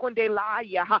 Roshi Kunde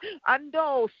Laya.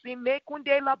 Ando Sime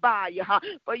Kunde Labaya.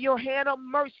 For your hand of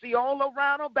mercy all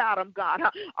around about them, God.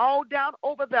 All down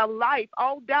over their life,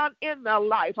 all down in their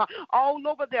life, all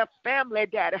over their family,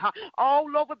 Daddy, all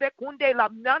over their Kunde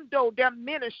Lamnando, their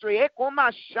ministry.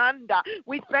 Ekoma Shanda.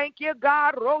 We thank you,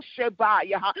 God,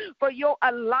 Roshebaya, for your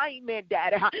alignment,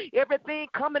 Daddy. Everything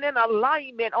coming in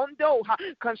alignment on those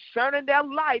concerning their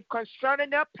life, concerning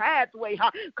their pathway,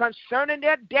 concerning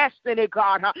their destiny,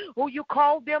 God, who you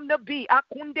called them to be,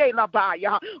 Akunde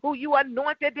Labaya, who you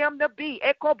anointed them to be,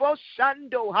 Ekobo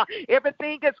Shando.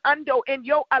 Everything is under in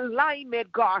your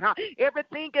alignment, God.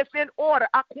 Everything is in order,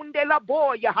 Akunde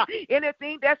Laboya.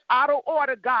 Anything that's out of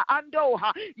order, God, Ando,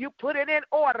 you put it in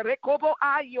order, Ekobo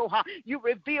Ayo. You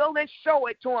reveal and show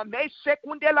it to them.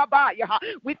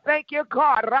 We thank you,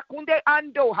 God, Rakunde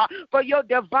Ando, for your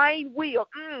divine will.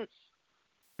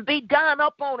 Be done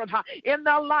upon them in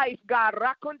their life, God.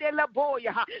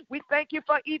 We thank you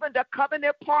for even the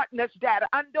covenant partners that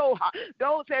Ando,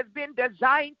 those has been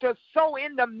designed to sow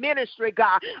in the ministry,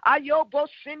 God. Ayobo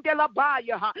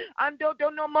Sindelabaya, Ando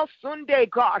Donomo Sunday,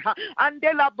 God.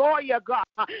 Andela Boya, God.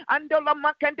 Andola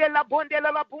Makandela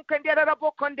Bondela Bunkandela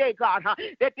Bokonde, God.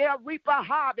 That they'll reap a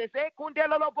harvest,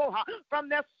 from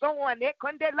their sowing,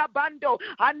 Ekondela Bando,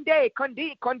 Ande,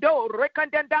 Kondi, Kondo,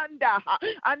 Rekandanda,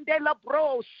 Andela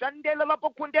Bro.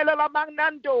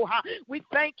 We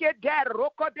thank you, Dad.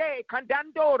 Rokode,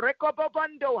 Kandando,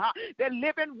 Rekobobando, the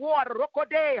living water,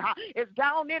 Rokode, is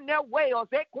down in their wells.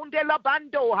 Ekundela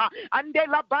Bando,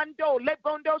 Andela Bando,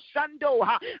 Lebondo Shando,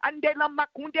 Andela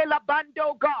Makundela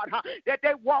Bando, God, that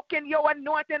they walk in your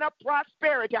anointing of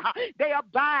prosperity. They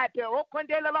abide there.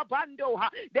 Okundela Bando,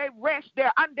 they rest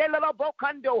there. Andela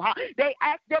Bokando, they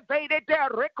activated their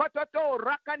Rekototo,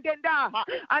 Rakandenda,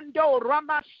 Ando,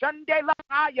 Rama Shandela.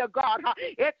 God,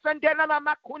 it's God.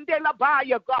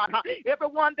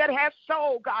 Everyone that has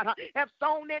sold, God, have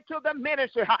sown into the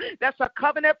ministry. That's a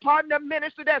covenant partner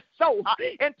ministry that's sold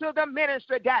into the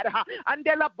ministry, Dad.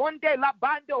 Andela bonde la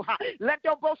bando. Let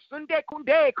your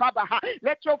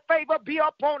favor be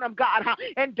upon them, God,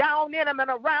 and down in them and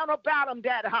around about them,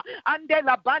 Dad.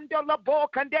 Andela bando la bo,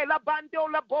 candela bando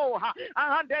la bo.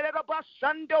 Andela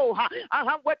basando.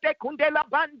 What they kundela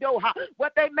bando.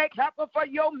 What they make happen for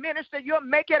your ministry, you'll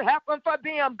make it happen for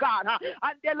them, God.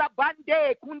 Andela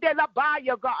bande, kundela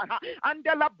baya, God.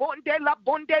 Andela bonde la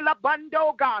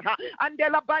bando, God.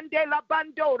 Andela bande la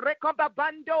bando, recoba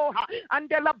bando.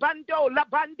 Andela bando, la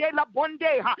bande la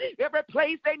bonde. Every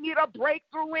place they need a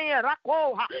breakthrough in,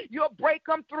 Rako, you'll break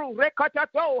them through.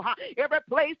 Rekotato. Every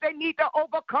place they need to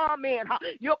overcome in,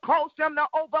 you'll cause them to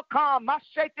overcome. La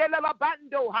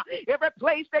bando. Every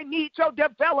place they need your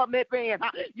development in,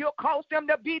 you'll cause them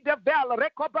to be developed.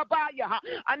 Rekobabaya.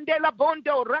 Andela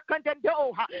bondo,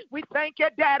 rakandendo. We thank you,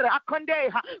 Dad,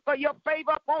 Akonde, for your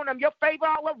favor upon them, your favor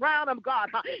all around them, God.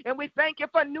 And we thank you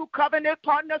for new covenant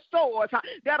partner stores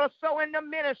that are so in the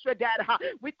ministry, Dad.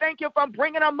 We thank you for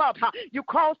bringing them up. You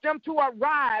caused them to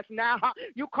arise now.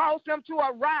 You caused them to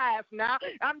arise now.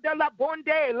 Andela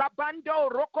bonde, la bando,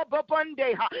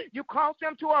 rokobobonde. You caused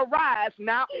them to arise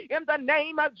now in the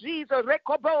name of Jesus.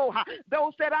 Rekobo,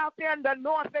 those that are out there in the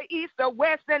north, the east, the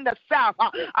west, and the south,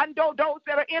 and those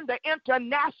that are in the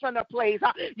international place,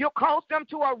 you cause them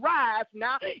to arise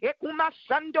now.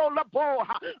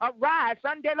 Arise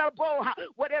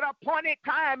with an appointed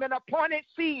time and appointed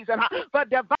season for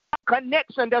divine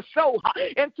connection to sow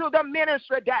into the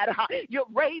ministry, Dad. You're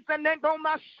raising them on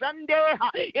my Sunday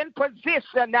in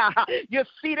position now. You're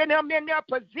seating them in their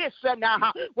position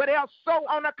now where they'll sow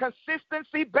on a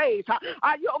consistency base.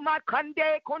 My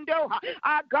Kundo,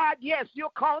 God, yes, you're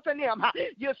causing them.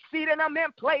 You're seating them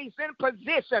in place, in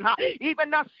position.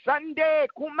 Even a Sunday,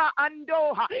 Kuma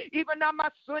Ando, even a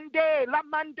Sunday,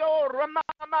 Lamando, Rama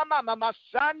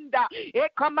Masanda,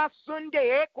 Ekama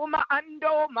Sunday, Ekuma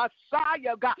Ando,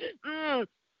 Messiah, God.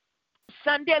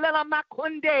 Sunday,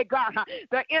 Makunde, God,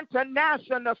 the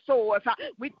international source.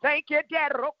 We thank you,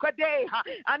 Dad, Rokade,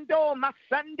 Ando,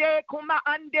 Masande, Kuma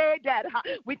Ande, Dad.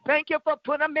 We thank you for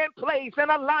putting them in place, in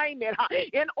alignment,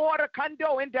 in order,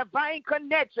 Kando, in divine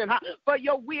connection, for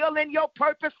your will and your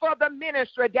purpose for the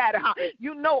ministry, Dad.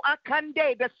 You know,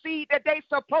 Akande, the seed that they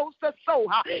supposed to sow,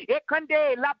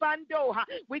 Ekande, Labando.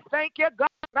 We thank you, God.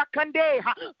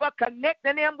 for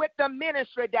connecting them with the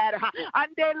ministry, Daddy.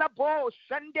 Ande la bo,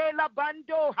 Sunday la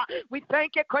bando. We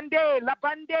thank you, Konde la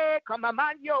bande,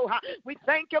 Kamamanyo. We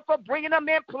thank you for bringing them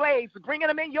in place, bringing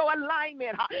them in your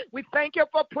alignment. We thank you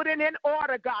for putting in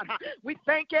order, God. We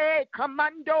thank you,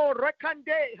 Commando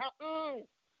Rekande.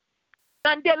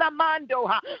 Andela Mando,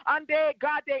 and they,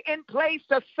 God, they in place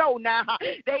to sow now.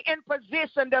 They in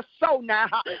position to sow now.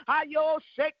 Ayo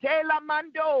Sekela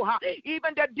Mando,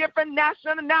 even the different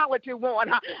nationality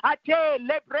one. Ate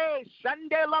Lebre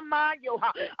Sandela Mayo,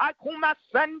 Akuma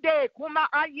Sunday, Kuma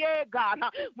Aye, God.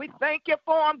 We thank you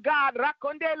for them, God.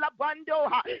 Rakonde La Bando,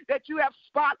 that you have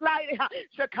spotlighted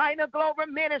Shekinah Global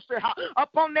Ministry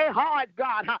upon their heart,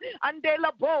 God.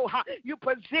 Andela Bo, you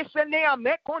position them,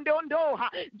 Mekondondo,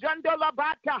 Jandola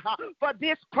for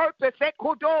this purpose,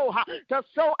 to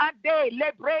sow a day,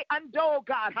 lebre ando,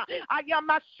 God. I am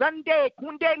a Sunday,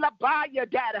 kunde labaya,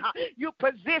 Dad. You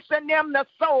position them to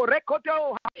sow,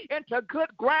 rekodo, into good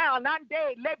ground,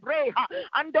 ande, lebre,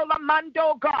 ando la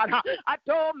mando, God. I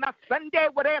told my Sunday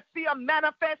where they see a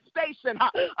manifestation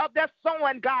of their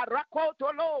sowing, God.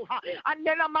 Rakotolo,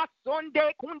 andela ma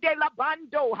Sunday, kunde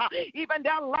labando, even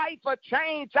their life a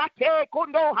change. I take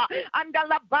kundo,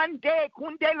 andala bande,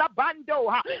 kunde labando.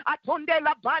 Atunde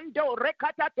la bando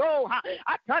rekatato,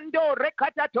 atando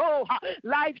rekatato,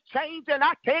 life changing,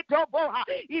 atetobo,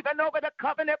 even over the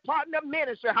covenant partner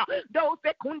ministry, those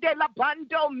that kunde la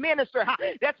bando ministry,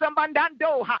 that's a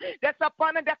mandando, that's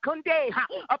upon the kunde,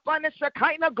 upon the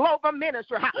Shekinah Global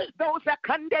Ministry, those that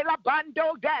kunde la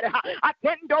bando, that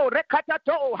atendo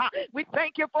rekatato, we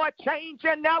thank you for a change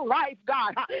in their life,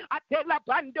 God. Atela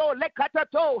bando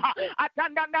lekatato,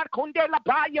 atanda kunde la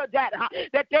bayo,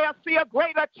 that they'll see a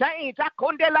greater change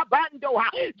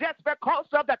just because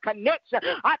of the connection.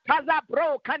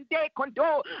 Atalabro kande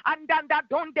kondo andanda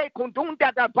donde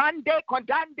kundunda da bande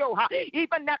condando,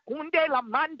 even na kunde la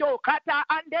mando kata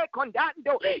ande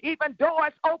condando, even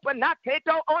doors open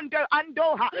ateto under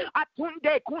ando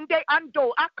atunde kunde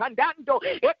ando akandando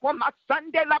ekoma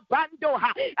sande la bando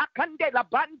akande la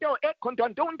bando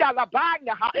ekondondunda la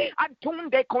banya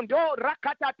antunde kondo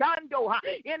rakatatando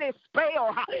in a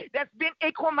spell that's been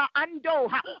ekoma ando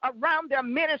around their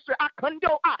ministry.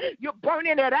 Akundo, you're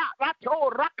burning it out.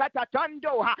 Rato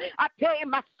rakatatando, ate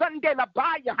masande la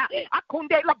baya,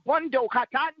 akunde la bondo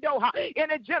katando,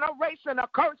 in a generation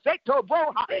of curse,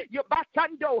 you're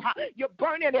batando, you're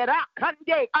burning it out.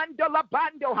 Kande ando la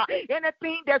bando,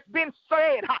 anything that's been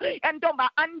said, ando ma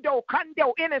ando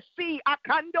kando in a sea,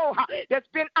 akando that's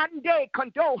been ande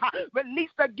kondo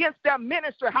released against their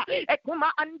ministry.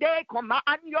 Ekuma ande koma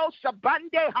anyo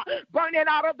shabande, burning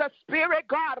out of the spirit,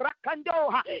 God,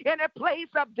 rakando, in a place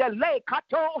of delay,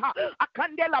 kato,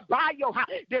 akandela bayo,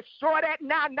 destroy that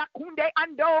now, nakunde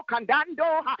ando,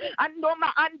 kandando, ando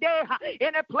ma ande,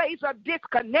 in a place of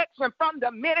disconnection from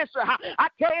the ministry,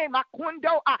 ate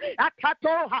makundo,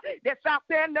 atato, that's out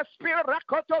there in the spirit,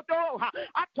 rakoto,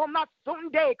 atoma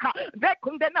sunde,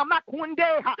 dekundena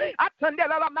makunde,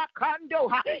 atandela makando,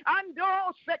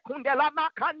 ando sekundela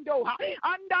makando,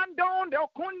 andando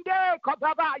kunde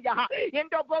kobabaya,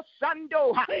 indo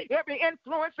Sando, every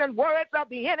influence and words of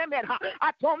the enemy,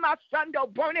 I told my Sando,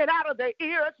 burn it out of the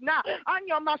ears now.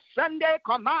 Ando my Sunday,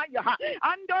 Kamaya,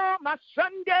 Ando my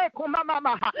Sunday,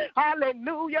 Kumamama.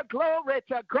 Hallelujah, glory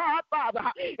to God,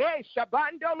 Father. Hey,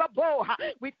 Shabando Labo,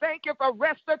 we thank you for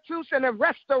restitution and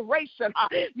restoration.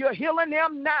 You're healing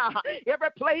them now.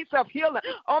 Every place of healing.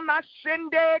 Oh, my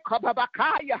Sunday,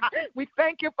 Kababakaya. We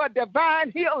thank you for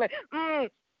divine healing.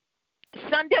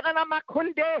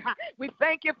 We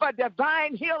thank you for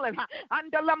divine healing.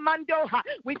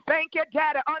 We thank you,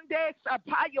 Daddy,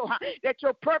 that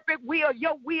your perfect will,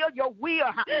 your will,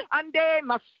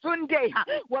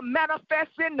 will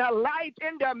manifest in the life,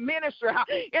 in the ministry,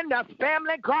 in the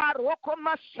family, God.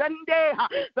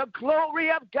 The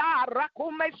glory of God.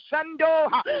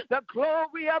 The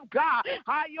glory of God.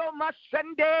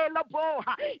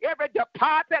 Every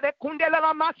deposit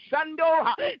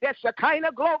that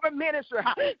Shekinah Global Ministry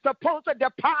supposed to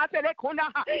deposit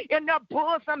in the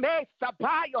bosom.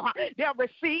 They'll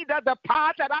receive the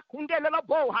deposit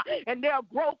and they'll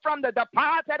grow from the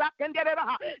deposit.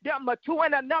 They'll mature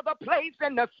in another place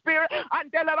in the spirit.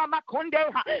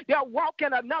 They'll walk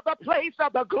in another place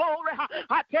of the glory.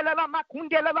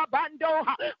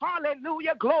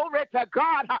 Hallelujah, glory to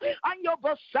God.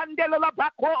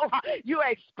 You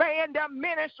expand the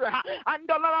ministry.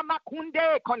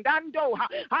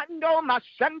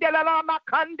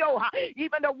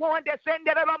 even the one that's in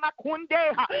there,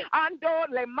 Ando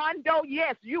le mando,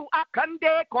 yes, you are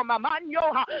Kande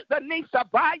Komamano, the Nisa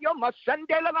Bayo,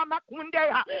 Masandela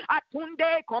Makunde,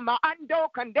 Atunde Komando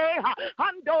Kande,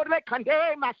 Ando le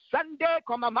Kande, Masande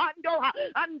Komamando,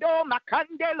 Ando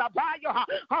Makande la Bayo,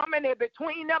 harmony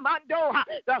between them, Ando,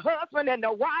 the husband and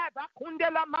the wife,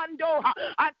 Akundela Mando,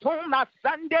 Atuma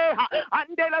Sunday,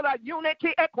 Andela la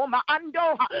unity, Ekoma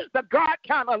Ando, the God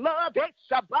kind of love,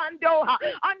 Sabando,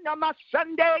 Anama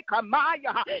Sunday,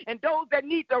 Kamaya, and those that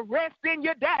need to rest in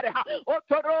your daddy,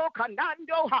 Otoro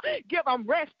Kanando, give them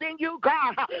rest in you,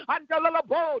 God, Andela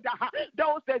Boda,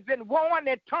 those that's been warring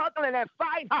and tugging and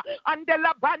fighting,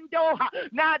 Andela Bando,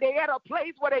 now they at a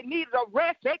place where they need to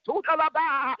rest, in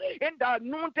the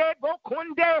Nunde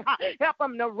Bokunde, help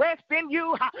them to rest in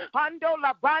you, Ando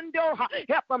Labando,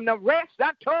 help them to rest,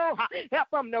 Ato, help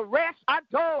them to rest,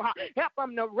 Ato, help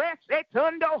them to rest,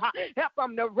 Etundo, help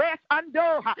them to rest,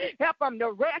 Ando, help them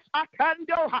to rest,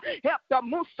 Atando, help the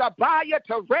Musabaya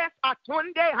to rest,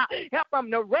 Atunde, help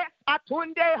them to rest,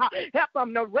 Atunde, help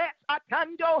them to rest,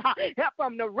 Atando, help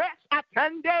them to rest,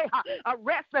 Atande, a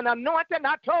rest and anointing,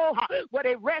 Ato, where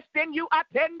they rest in you,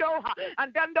 Atendo,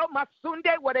 and Dando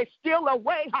Masunde, where they steal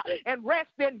away and rest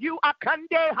in you,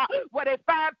 Akande, where they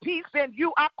find peace in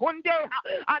you, Akunde,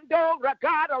 Ando,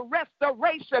 regard a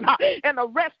restoration and a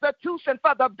restitution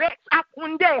for the Bex,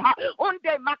 Akunde,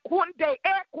 Unde Makunde,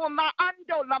 Ekuma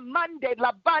Ando, Lamande,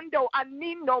 Labando,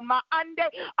 Anino, Maande,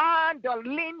 Ando,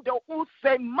 Lindo,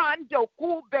 Use, Mando,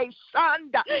 Kube,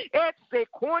 Sanda,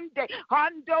 Secunde,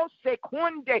 Ando,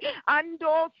 Secunde,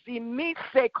 Ando,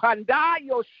 Simise,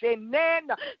 Kandayo,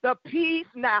 Shenena, the peace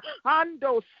now,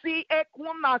 Ando, Si,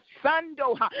 Ekuma,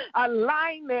 Sando,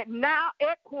 alignment now,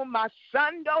 Ekuma,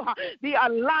 Sando, the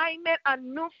alignment,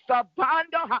 Anusa,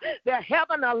 Bando, the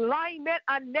heaven alignment,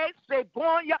 Anese,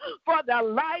 Bonya, for the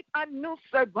life,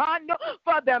 Anusa, Bando,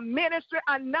 for the ministry,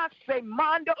 Anase,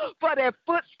 Mando, for their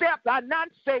footsteps,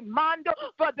 Anase, Mando,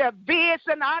 for their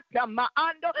vision,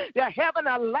 Atamando, the heaven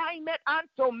alignment,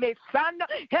 Anto Mesanda,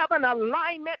 heaven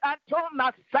alignment, Anto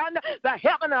Masanda, the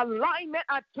heaven alignment,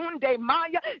 Atunde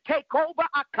Maya, take over,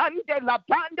 Akande La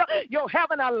Banda, your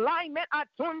heaven alignment,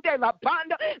 Atunde La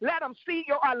Banda, let them see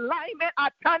your alignment,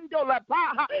 Atando La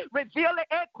Baha, reveal it,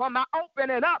 Ekoma, open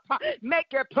it up, make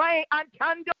it plain,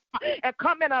 Antando, and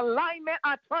come in alignment,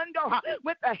 Atundo,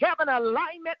 with the heaven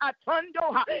alignment,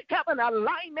 Atundo, heaven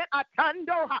alignment,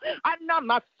 Atundo, Anna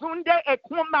Masunde,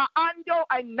 Ekuma Ando,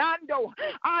 Anando,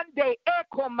 Ande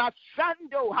Ekoma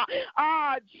Sando,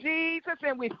 Jesus,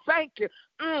 and we thank you.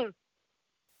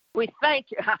 We thank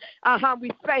you.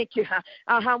 We thank you.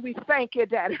 We thank you,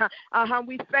 Daddy.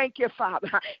 We thank you,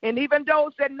 Father. And even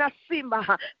those that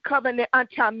Nasima covenant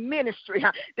unto ministry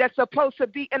that's supposed to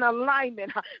be in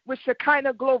alignment with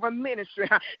Shekinah Glory ministry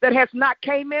that has not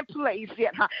came in place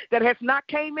yet, that has not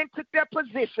came into their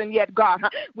position yet, God.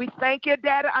 We thank you,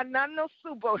 Daddy. Anano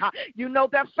Subo. You know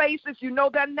their faces, you know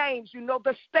their names, you know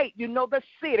the state, you know the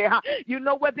city, you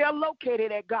know where they're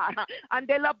located at, God. And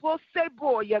they la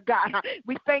boya, God.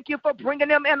 We thank you for bringing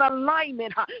them in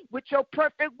alignment with your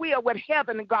perfect will with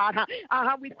heaven, God.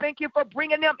 We thank you for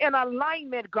bringing them in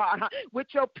alignment, God, with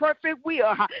your perfect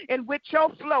will and with your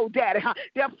flow, Daddy.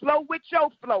 They'll flow with your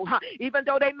flow, even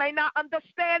though they may not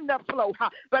understand the flow,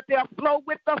 but they'll flow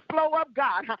with the flow of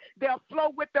God. They'll flow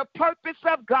with the purpose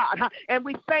of God. And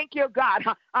we thank you, God,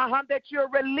 that you're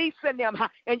releasing them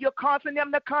and you're causing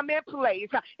them to come in place,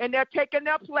 and they're taking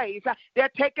their place.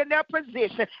 They're taking their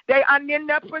position. They are in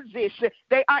their position.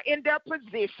 They are in their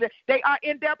position. They are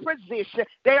in their position.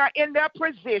 They are in their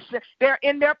position. They're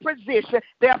in their position.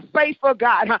 They're faithful,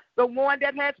 God. The one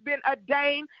that has been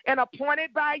ordained and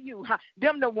appointed by you.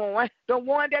 Them the one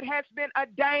that has been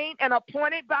ordained and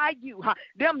appointed by you.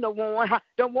 Them the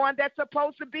one that's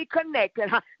supposed to be connected.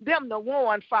 Them the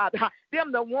one, Father.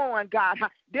 Them the one, God.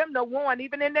 Them the one,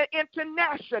 even in the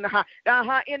international,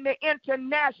 in the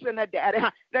international, Daddy,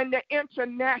 in the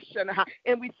international,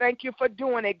 and we thank you for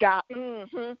doing it, God.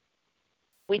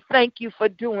 We thank you for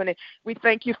doing it. We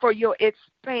thank you for your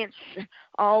expansion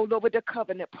all over the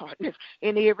covenant partners,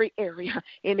 in every area,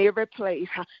 in every place.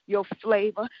 Your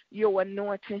flavor, your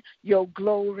anointing, your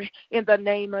glory, in the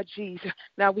name of Jesus.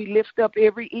 Now we lift up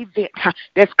every event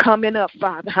that's coming up,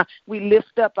 Father. We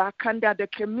lift up our the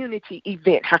community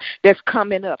event that's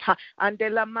coming up.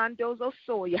 Andela mandos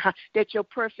osoya, that your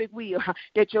perfect will,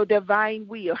 that your divine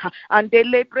will,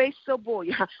 andele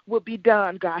bresoboya, will be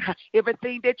done, God.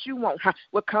 Everything that you want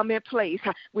will come in place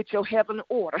with your heavenly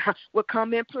order, will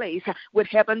come in place with with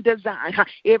heaven design.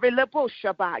 Every level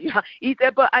Shabbat,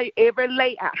 every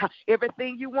layout,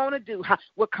 everything you want to do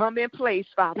will come in place,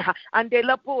 Father. Ande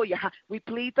la boya, we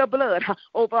plead the blood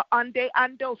over Ande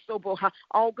Andosobo,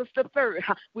 August the 3rd.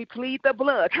 We plead the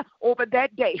blood over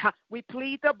that day. We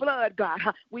plead the blood, God.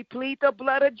 We plead the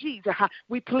blood of Jesus.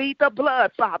 We plead the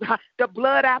blood, Father. The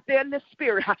blood out there in the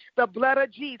spirit. The blood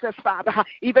of Jesus, Father.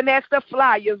 Even as the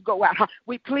flyers go out,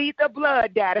 we plead the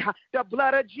blood, Daddy. The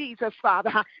blood of Jesus,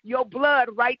 Father. Your blood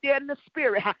right there in the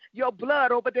spirit. Your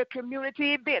blood over the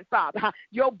community event, Father.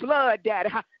 Your blood, Daddy.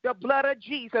 The blood of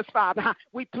Jesus, Father.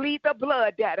 We plead the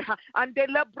blood, Daddy.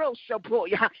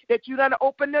 That you done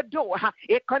open the door.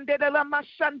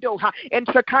 And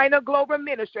Shekinah Global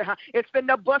Ministry. It's been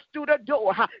the bust through the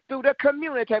door, through the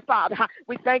community, Father.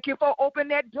 We thank you for opening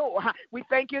that door. We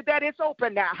thank you that it's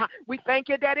open now. We thank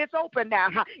you that it's open now.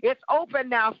 It's open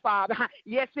now, Father.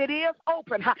 Yes, it is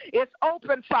open. It's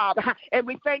open, Father. And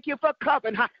we thank you for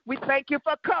covering. We thank you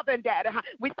for covering, Daddy.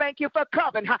 We thank you for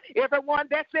covering everyone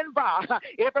that's involved,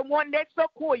 everyone that's so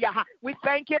cool. We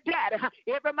thank you, Daddy.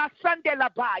 Every my Sunday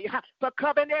labaya for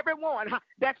covering everyone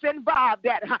that's involved,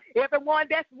 Daddy. Everyone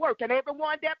that's working,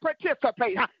 everyone that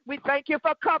participates. We thank you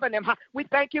for covering them. We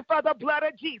thank you for the blood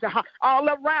of Jesus all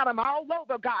around them, all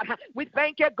over, God. We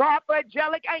thank you, God, for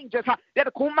angelic angels that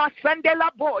are kuma Sunday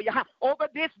laboya over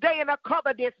this day and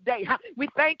cover this day. We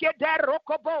thank you, Daddy,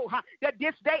 that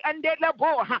this day and day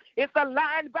labor is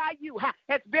aligned by you,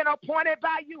 has been appointed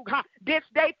by you. This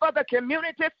day for the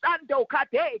community Sando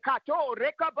Kate Kato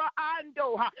Rekaba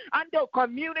Ando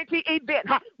community event.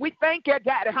 We thank you,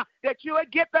 Daddy, that you will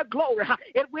get the glory.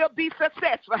 It will be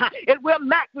successful. It will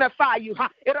magnify you.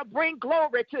 It'll bring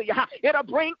glory to you. It'll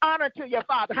bring honor to you,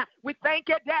 Father. We thank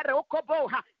you, Daddy,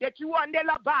 that you are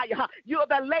you're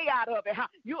the layout of it.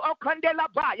 You are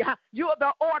Kandelabaya. You're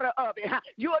the order of it.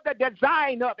 You're the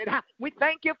design of it. We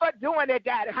thank you for doing it,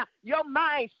 Daddy. Your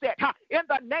mindset in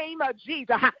the name of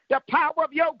Jesus. The power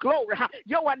of your glory.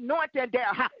 Your anointing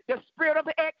there. The spirit of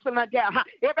excellence there.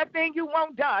 Everything you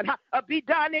want done be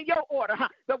done in your order.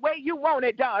 The way you want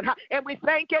it done. And we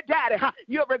thank you, Daddy.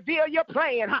 You'll reveal your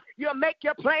plan. You'll make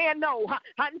your plan known.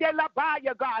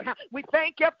 Andelabaya, God. We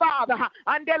thank you, Father.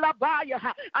 Andelabaya.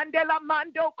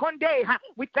 Andelamando Conde.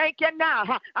 We thank you now.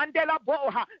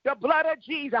 Andelaboha. The blood of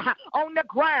Jesus on the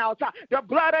ground. The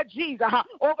blood of Jesus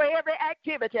over every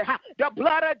activity. The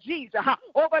blood of Jesus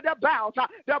over the bounce.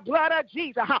 The blood of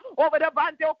Jesus over the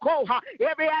bando koha.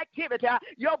 Every activity.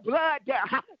 Your blood there.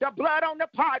 The blood on the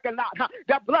parking lot.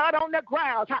 The blood on the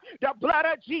ground. The blood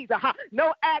of Jesus.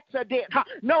 No accident.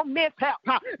 No mishap.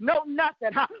 No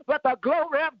nothing. But the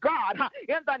glory of God.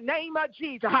 In the name of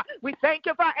Jesus. We thank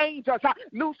you for angels.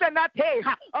 Loosen that day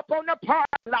upon the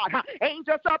parking lot.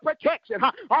 Angels of protection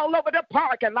all over the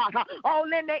parking lot. All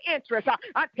in the entrance.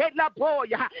 I tell la boy.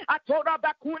 I told her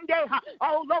about Kunde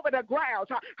all over the grounds.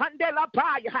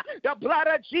 The blood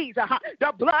of Jesus.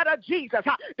 The blood of Jesus.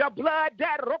 The blood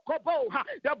that rokobo.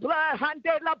 The blood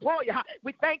la boy.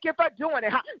 We thank you for doing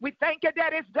it. We thank you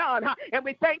that it's done. And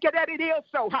we thank you that it is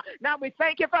so. Now we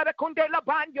thank you for the Kunde la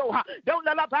banyo. Don't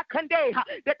la bakande.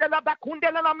 That the la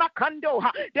bakunde la makando.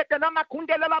 That the la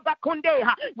makunde la bakunde.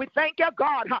 We thank you,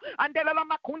 God. And the la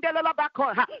makunde la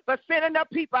bakon. For sending the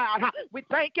people out. We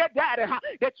thank you, Daddy,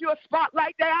 that you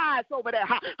spotlight their eyes over there.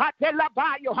 I tell la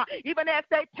bayo. Even as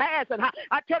they pass it.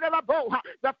 I tell la bo.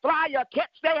 The flyer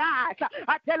catch their eyes.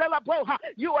 I tell la bo.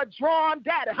 You are drawn,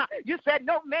 Daddy. You said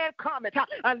no man cometh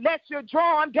unless you're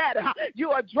drawn, Daddy.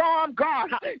 You are drawn, God.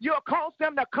 You'll cause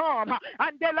them to come.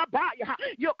 And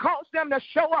you'll cause them to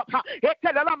show up.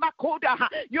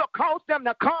 You'll cause them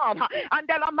to come. And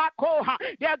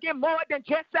they'll get more than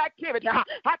just activity.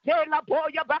 I tell la boy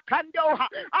bakando.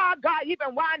 Oh God,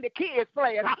 even while the kids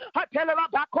playing. I tell la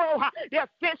bako. They'll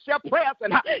sense your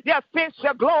presence. They'll sense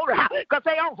your glory. Because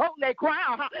they on holy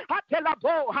ground. I tell la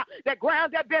boy, the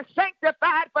ground that's been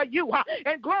sanctified for you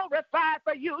and glorified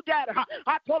for you, Daddy.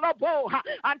 I told la boy,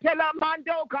 until la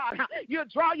mando, God, you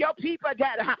draw your people,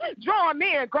 Daddy. Draw them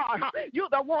in, God. You're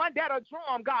the one that'll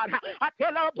draw them, God. I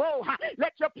tell la boy,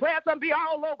 let your presence be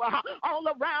all over, all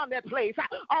around that place,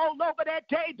 all over that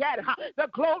day, Daddy. The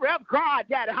glory of God,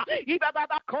 Daddy. Even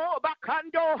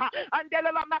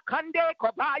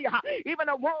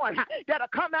the one that'll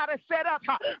come out and set up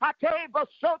a table,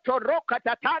 soto roca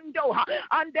tatando,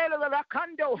 andela la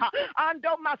cando,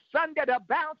 ando my Sunday the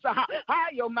bouncer,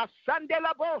 ayo my Sunday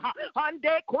la boha,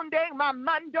 ande kunde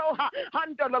mamando,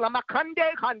 ando la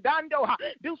macande, handando.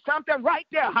 Do something right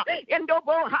there in the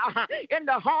boha, in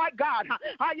the heart, God.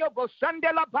 Ayo bo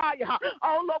Sunday la baya,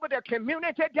 all over the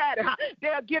community, Daddy.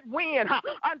 They'll get wind,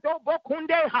 ando bo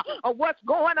kunde, of what's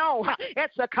going on.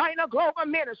 It's the kind of global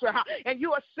ministry, and you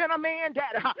will send a man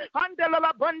that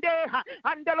andela bunde,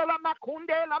 andela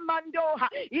makunde la mando,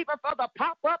 even for the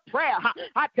pop-up prayer.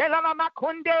 I tell them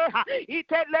makunde,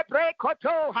 ite lebre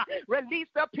koto, release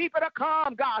the people to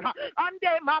come, God.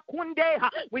 Ande makunde,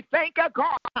 we thank you,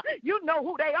 God. You know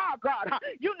who they are, God.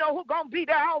 You know who's gonna be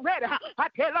there already. I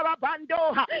tell them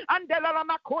bando, andela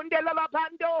makunde la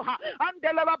bando,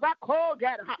 andela bako,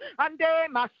 God. Ande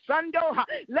masando,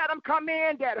 let them come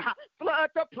in, Dad. Flood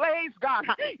the place, God.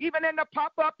 Even in the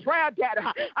pop-up prayer, Dad.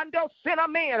 And they'll send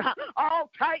them in, all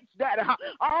types, Dad.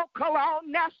 All color, all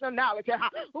nationality.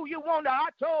 Who you want to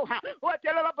auto? What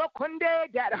the little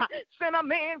kunde, Dad. Send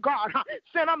them in, God.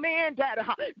 Send them in, Dad.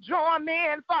 Draw them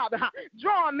in, Father.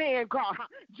 Draw them in, God.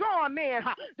 Draw them in.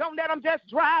 Don't let them just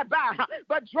drive by,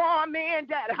 but draw them in,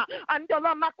 Dad.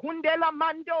 Andela makunde la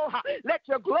mando. Let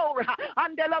your glory,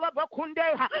 andela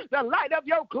bakunde, the light of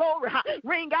your glory,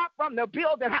 ring out from the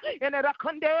building, and it'll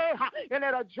kunde, and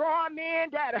it'll draw them in,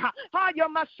 Dad. Haya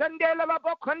masande la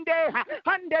bakunde,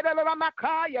 andela la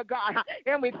makaya, God.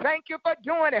 And we thank you for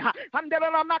doing it.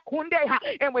 Andela la makunde,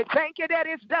 and we thank you that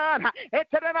it's done.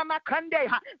 Etela makande.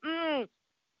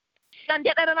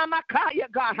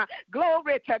 God.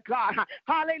 Glory to God.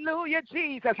 Hallelujah,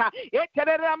 Jesus.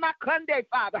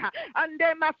 Father.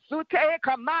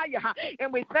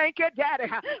 And we thank you, Daddy,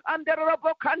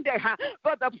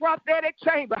 for the prophetic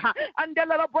chamber.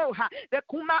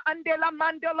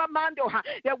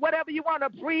 That whatever you want to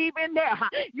breathe in there,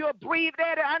 you'll breathe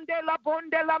there.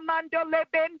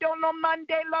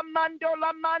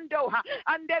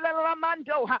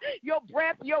 Your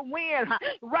breath, your wind,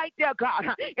 right there,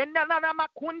 God. And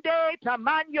makunde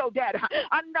tamanyo dad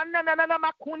anana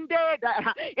makunde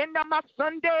in the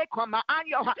Sunday koma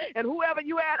anyo, and whoever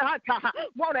you add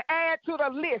want to add to the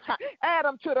list, add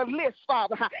them to the list,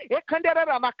 Father.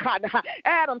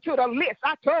 Add them to the list.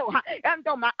 I told and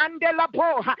my andela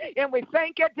bo, and we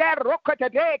thank you, Dad. Roka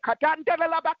today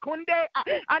katandela bakunde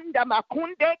anda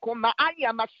makunde koma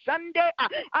anya masande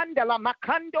andela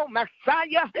makando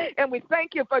Messiah, and we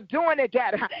thank you for doing it,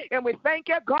 Dad. And we thank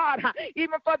you, God,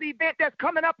 even for the event that's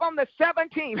coming up on the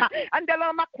 17th.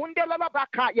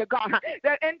 God,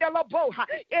 that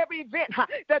every event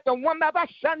that the woman of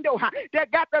Ashando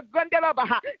that got the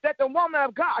that the woman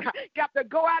of God got to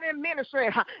go out in ministry.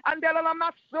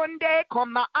 Sunday,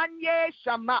 Koma Anye,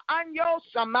 Shama Anyo,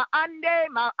 Shama Ande,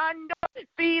 Ma Ando,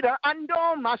 Feeder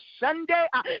Ando, Ma Sunday,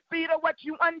 Feeder what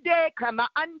you ande, Kama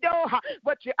Ando,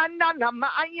 what you anana, Ma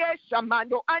Anye,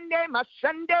 Shamando Ande, Ma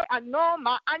Sunday, Ano,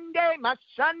 Ma Ande, Ma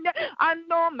Sunday,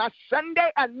 Ano, Ma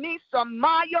Sunday, Anisa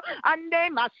Mayo,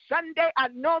 Ande, Ma Sunday,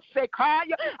 Ano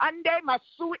Sekaya, Ande,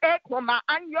 Masu Ekoma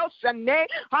Anyo Sane,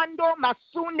 Ando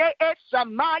Masune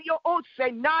Esamayo, O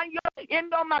Senayo,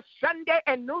 Indo Ma Sunday,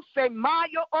 and Nuse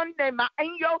Mayo, Onde Ma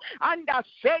Anyo, Anda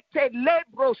Sete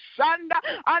Lebro Sanda,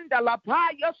 Anda La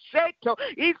Payo Seto,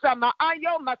 Isa Ma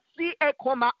Ayo, Masi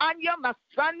Ekoma Anyo,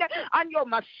 Masande, Anyo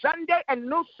Masande, and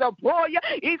Nusa Boya,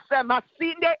 Isa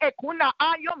Masinde Ekuna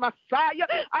Ayo, Masaya,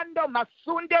 Ando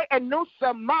Masunde, and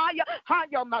Nusa Maya,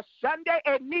 Hayo Masande,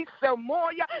 and Nisa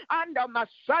Moya, Ando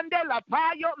Masande La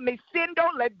Payo, Misindo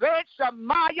Lebesa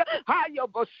Maya, Hayo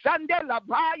Bosande La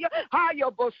Baya,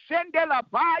 Hayo Bosende La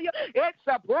Baya, it's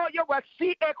a boya,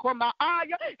 Wasi Ekoma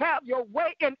Aya, have your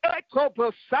way in Eto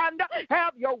Bosanda,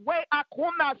 have your way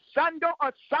Akuma Sando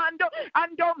or Sando,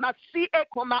 Ando Masi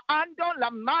Ekoma Ando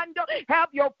Lamando, have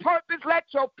your purpose, let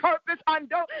your purpose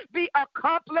Ando be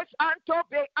accomplished, Anto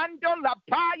Be Ando La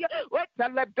Baya, with the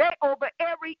Lebe over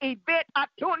every event,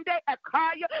 Atunde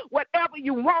Akaya, whatever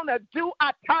you want to do,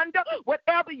 Atanda,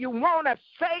 whatever you want to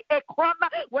say, Ekwama,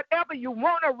 whatever you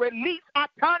want to release,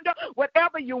 Atanda,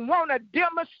 whatever you want to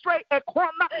demonstrate,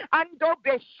 Ekwama, Ando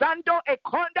Besando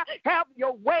Ekonda, have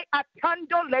your way,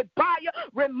 Atando Lebaya,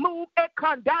 remove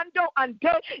Ekondando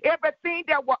Ande, everything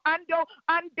that will Ando,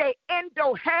 Ande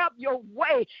Endo, have your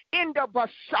way in the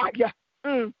Messiah.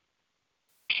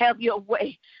 Have your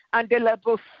way.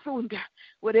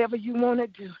 Whatever you want to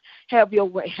do, have your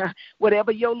way.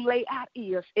 Whatever your layout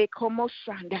is,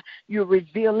 you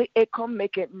reveal it,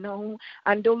 make it known,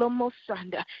 and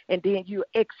then you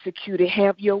execute it.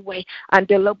 Have your way.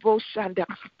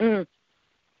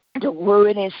 The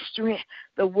word and strength,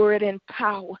 the word and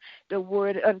power, the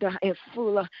word and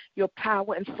full of your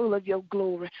power and full of your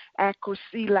glory,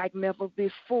 accuracy like never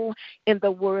before in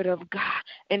the word of God,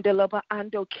 in the love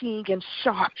ando king and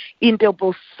sharp, in the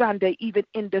bosanda, even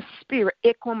in the spirit,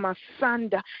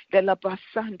 ekomasanda, the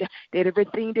labasanda, that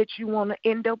everything that you want to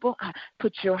end up on,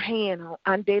 put your hand on,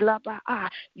 ande laba,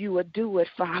 you will do it,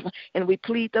 Father, and we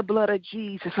plead the blood of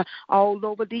Jesus all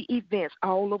over the events,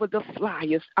 all over the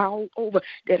flyers, all over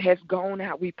that has gone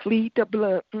out. We plead the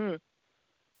blood.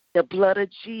 The blood of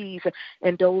Jesus.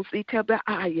 And those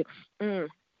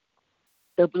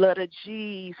the blood of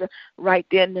Jesus right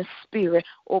there in the spirit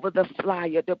over the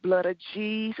flyer. The blood of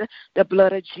Jesus, the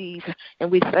blood of Jesus. And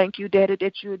we thank you, Daddy,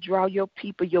 that you draw your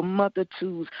people, your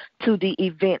multitudes to the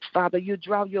events, Father. You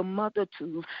draw your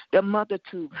multitudes, the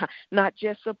multitude, not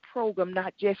just a program,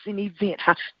 not just an event,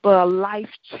 but a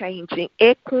life-changing,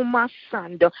 a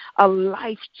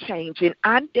life-changing,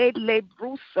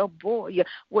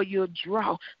 where you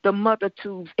draw the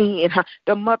multitudes in,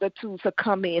 the multitudes will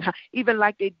come in, even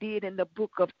like they did in the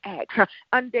book of Acts.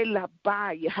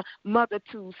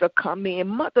 Multitudes are coming,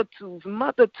 multitudes,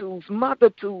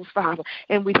 Father.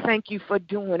 And we thank you for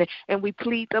doing it. And we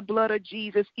plead the blood of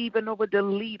Jesus even over the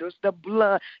leaders, the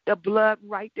blood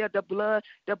right there, the blood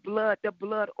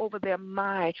over their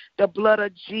mind, the blood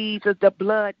of Jesus, the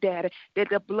blood, Daddy,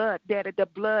 the blood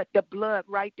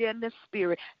right there in the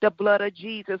spirit, the blood of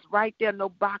Jesus right there, no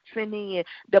boxing in,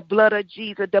 the blood of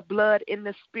Jesus, the blood in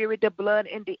the spirit, the blood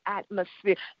in the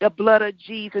atmosphere, the blood of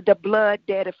Jesus, the blood,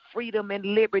 Daddy, freedom and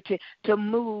liberty to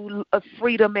move,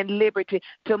 freedom and liberty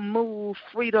to move,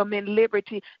 freedom and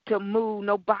liberty to move.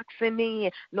 No boxing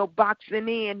in, no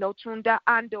tunda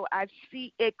ando. I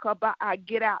see it, I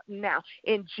get out now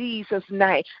in Jesus'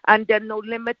 name. Under no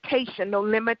limitation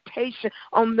on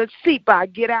the seat, I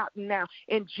get out now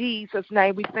in Jesus'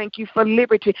 name. We thank you for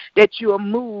liberty that you'll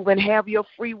move and have your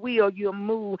free will. You'll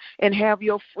move and have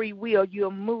your free will.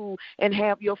 You'll move and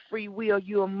have your free will.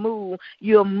 You'll move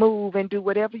and do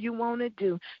whatever you want to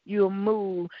do. You'll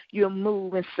move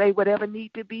and say whatever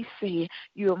needs to be said.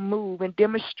 You'll move and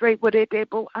demonstrate what it is.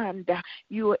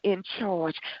 You are in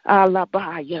charge.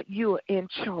 Alabaya, you are in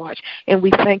charge. And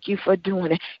we thank you for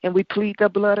doing it. And we plead the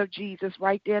blood of Jesus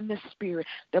right there in the spirit.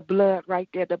 The blood right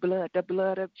there, the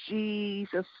blood of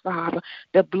Jesus, Father.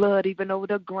 The blood even over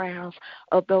the grounds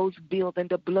of those buildings.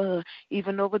 The blood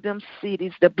even over them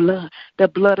cities. The blood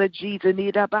of Jesus.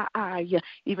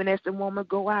 Even as the woman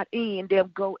go out in,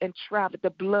 them go and travel. The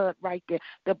blood right there.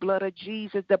 The blood of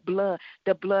Jesus, the blood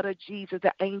of Jesus.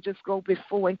 The angels go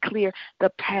before and clear the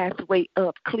pathway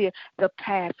up. Clear the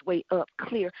pathway up.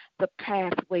 Clear the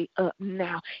pathway up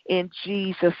now in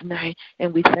Jesus' name.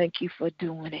 And we thank you for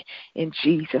doing it in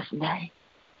Jesus' name.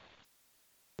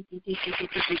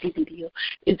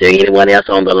 Is there anyone else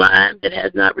on the line that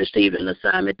has not received an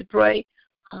assignment to pray?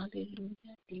 Hallelujah.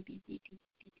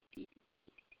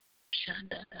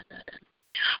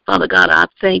 Father God, I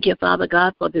thank you, Father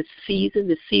God, for this season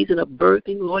of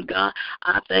birthing, Lord God.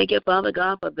 I thank you, Father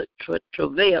God, for the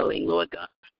travailing, Lord God,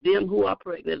 them who are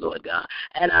pregnant, Lord God.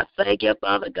 And I thank you,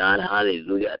 Father God,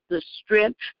 hallelujah, the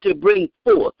strength to bring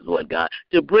forth, Lord God,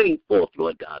 the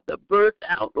birth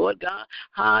out, Lord God,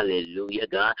 hallelujah,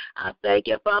 God. I thank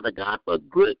you, Father God, for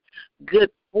good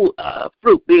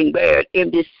fruit being bared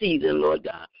in this season, Lord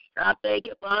God. I thank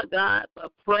you, Father God, for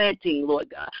planting, Lord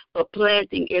God, for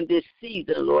planting in this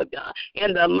season, Lord God,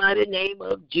 in the mighty name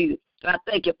of Jesus. I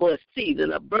thank you for a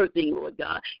season of birthing, Lord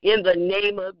God, in the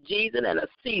name of Jesus, and a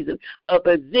season of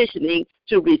positioning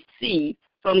to receive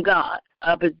from God,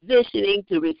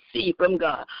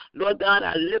 Lord God,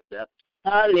 I lift up,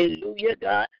 hallelujah,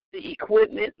 God, the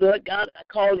equipment, Lord God, I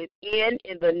call it in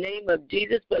the name of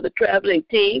Jesus for the traveling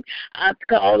team. I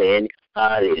call in,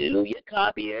 hallelujah,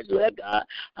 copiers, Lord God,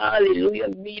 hallelujah,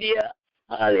 media,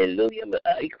 hallelujah,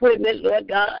 equipment, Lord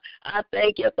God. I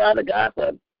thank you, Father God,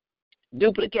 for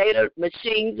duplicator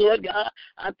machines, Lord God.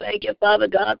 I thank you, Father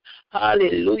God,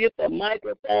 hallelujah, for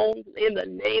microphones in the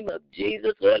name of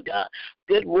Jesus, Lord God.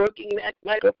 Good working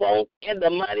microphones in the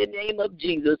mighty name of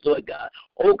Jesus, Lord God.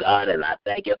 Oh God, and I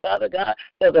thank you, Father God,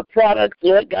 for the products,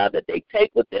 Lord God, that they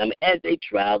take with them as they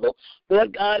travel,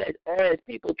 Lord God, as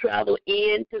people travel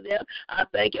into them. I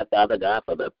thank you, Father God,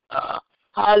 for the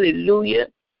hallelujah,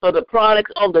 for the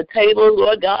products on the table,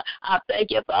 Lord God. I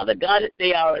thank you, Father God, that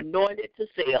they are anointed to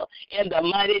sell. In the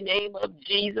mighty name of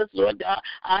Jesus, Lord God,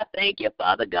 I thank you,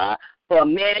 Father God, for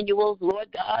manuals,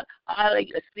 Lord God,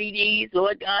 CDs,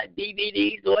 Lord God,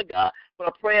 DVDs, Lord God,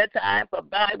 for prayer time, for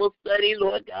Bible study,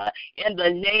 Lord God, in the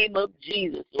name of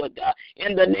Jesus, Lord God,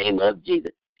 in the name of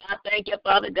Jesus. I thank you,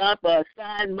 Father God, for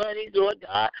assigned monies, Lord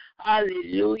God,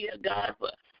 hallelujah, God,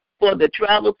 for the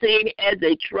travel team as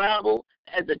they travel,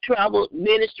 as a travel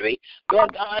ministry,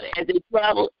 Lord God, as they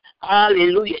travel,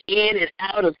 hallelujah, in and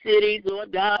out of cities,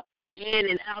 Lord God, in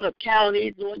and out of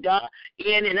counties, Lord God,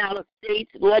 in and out of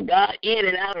states, Lord God, in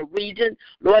and out of regions,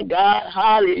 Lord God,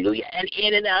 hallelujah, and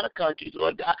in and out of countries,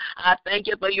 Lord God. I thank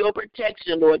you for your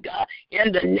protection, Lord God,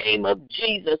 in the name of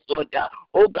Jesus, Lord God.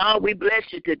 Oh God, we bless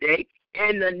you today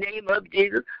in the name of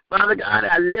Jesus. Father God,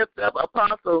 I lift up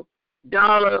Apostle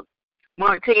Donna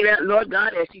Martina, Lord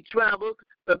God, as she travels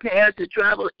prepared to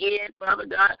travel in, Father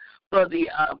God, for the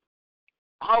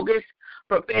August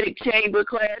prophetic chamber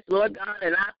class, Lord God,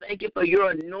 and I thank you for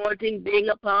your anointing being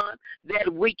upon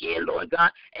that weekend, Lord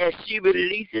God, as she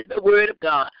releases the word of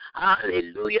God.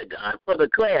 Hallelujah, God, for the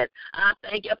class. I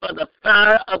thank you for the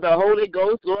fire of the Holy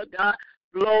Ghost, Lord God,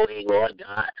 flowing, Lord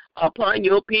God, upon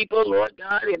your people, Lord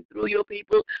God, and through your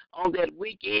people on that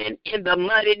weekend in the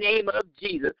mighty name of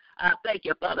Jesus. I thank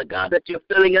you, Father God, that you're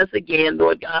filling us again,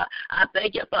 Lord God. I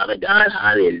thank you, Father God,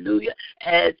 hallelujah,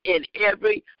 as in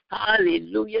every,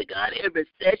 hallelujah, God, every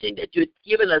session that you're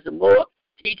giving us more,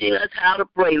 teaching us how to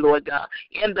pray, Lord God.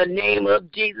 In the name of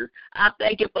Jesus, I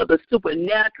thank you for the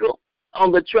supernatural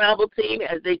on the travel team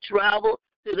as they travel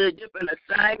to the different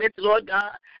assignments, Lord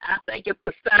God. I thank you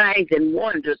for signs and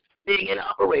wonders being in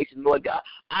operation, Lord God.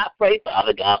 I pray,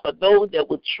 Father God, for those that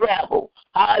will travel,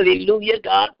 hallelujah,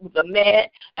 God, the man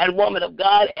and woman of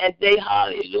God as they,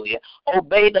 hallelujah,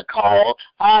 obey the call,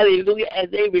 hallelujah,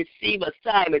 as they receive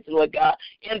assignments, Lord God,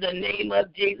 in the name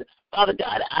of Jesus. Father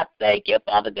God, I thank you,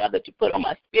 Father God, that you put on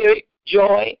my spirit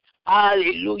joy,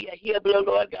 hallelujah. Here,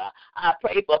 Lord God, I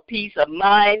pray for peace of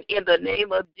mind in the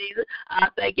name of Jesus. I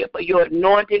thank you for your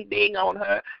anointing being on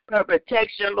her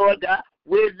protection, Lord God,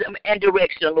 wisdom and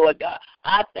direction, Lord God.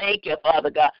 I thank you, Father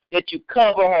God, that you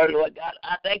cover her, Lord God.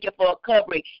 I thank you for a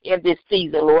covering in this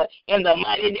season, Lord, in the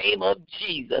mighty name of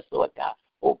Jesus, Lord God.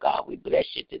 Oh, God, we bless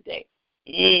you today.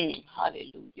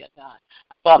 Hallelujah, God.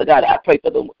 Father God, I pray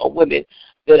for the women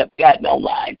that have gotten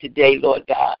online today, Lord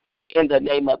God. In the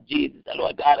name of Jesus,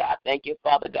 Lord God, I thank you,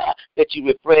 Father God, that you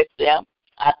refresh them.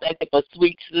 I thank you for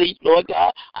sweet sleep, Lord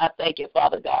God. I thank you,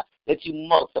 Father God, that you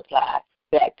multiply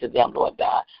back to them, Lord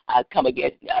God. I come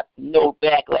against no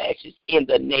backlashes in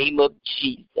the name of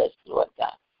Jesus, Lord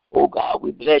God. Oh, God,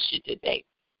 we bless you today.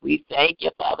 We thank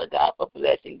you, Father God, for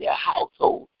blessing their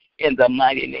household in the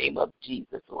mighty name of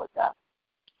Jesus, Lord God.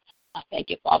 I thank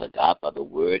you, Father God, for the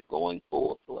word going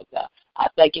forth, Lord God. I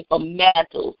thank you for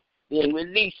mantles being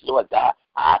released, Lord God.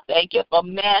 I thank you for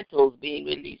mantles being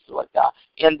released, Lord God,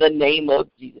 in the name of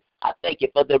Jesus. I thank you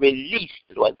for the release,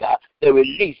 Lord God,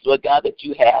 that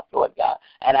you have, Lord God.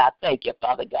 And I thank you,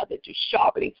 Father God, that you're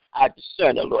sharpening our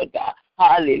discerner, Lord God.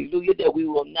 Hallelujah, that we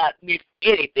will not miss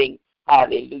anything,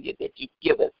 hallelujah, that you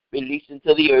give us, release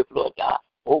into the earth, Lord God.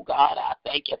 Oh, God, I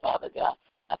thank you, Father God.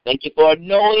 I thank you for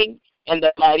knowing in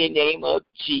the mighty name of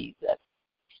Jesus.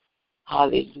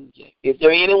 Hallelujah. Is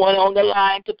there anyone on the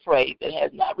line to pray that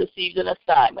has not received an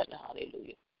assignment?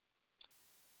 Hallelujah.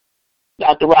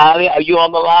 Dr. Riley, are you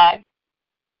on the line?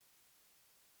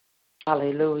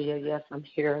 Hallelujah. Yes, I'm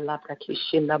here.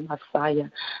 Labrakishinda Messiah.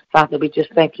 Father, we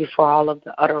just thank you for all of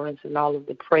the utterance and all of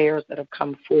the prayers that have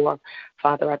come forth.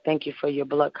 Father, I thank you for your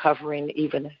blood covering,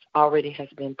 even as already has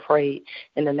been prayed.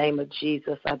 In the name of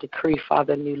Jesus, I decree,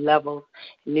 Father, new levels,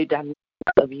 new dimensions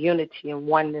of unity and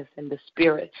oneness in the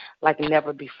spirit like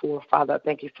never before. Father, I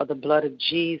thank you for the blood of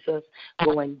Jesus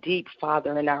going deep,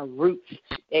 Father, in our roots.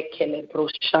 In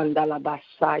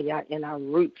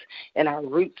our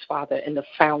roots, Father, in the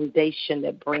foundation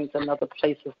that brings another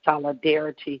place of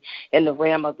solidarity in the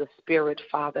realm of the spirit,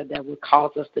 Father, that would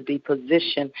cause us to be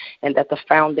positioned and that the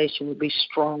foundation would be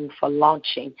strong for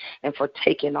launching and for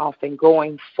taking off and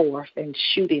going forth and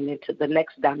shooting into the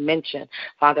next dimension.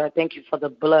 Father, I thank you for the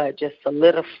blood just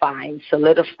solidifying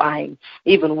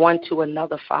even one to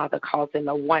another, Father, causing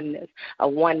a oneness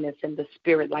in the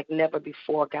spirit like never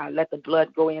before, God. Let the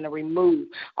blood go in and remove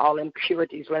all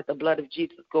impurities. Let the blood of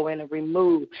Jesus go in and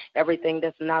remove everything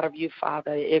that's not of you,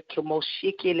 Father. Let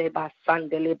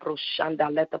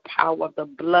the power of the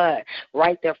blood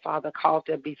right there, Father, cause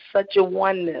there be such a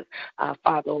oneness,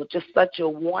 Father, just such a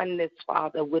oneness,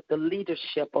 Father, with the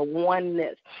leadership, a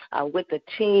oneness with the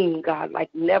team, God, like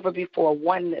never before,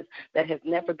 oneness that has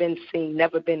never been seen,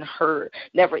 never been heard,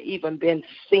 never even been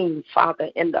seen, Father,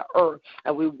 in the earth.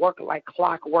 And we work like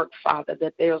clockwork, Father,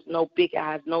 that there's no big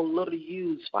eyes, no little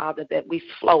U's, Father, that we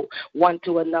flow one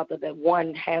to another, that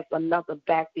one has another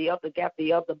back, the other got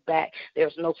the other back.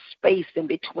 There's no space in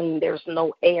between. There's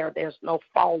no air. There's no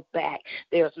fall back.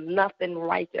 There's nothing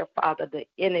right there, Father. The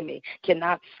enemy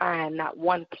cannot find not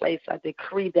one place. I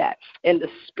decree that in the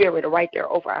spirit right there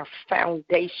over our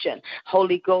foundation.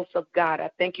 Holy Ghost of God, I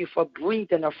thank you for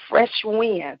breathing a fresh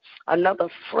wind, another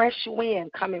fresh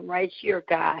wind coming right here,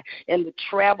 God, in the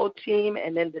travel team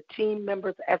and in the team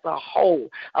members as a whole.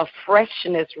 A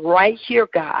freshness right here,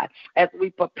 God, as we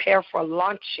prepare for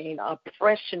launching. A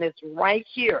freshness right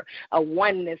here. A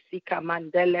oneness.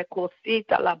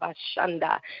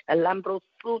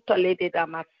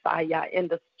 Messiah in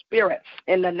the spirit,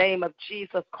 in the name of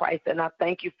Jesus Christ. And I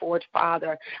thank you for it,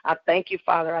 Father. I thank you,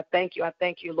 Father. I thank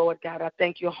you, Lord God. I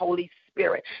thank you, Holy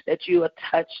Spirit, that you will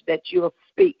touch, that you will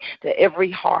speak to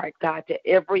every heart, God, to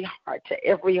every heart,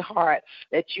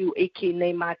 that you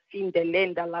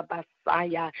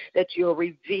that you'll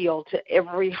reveal to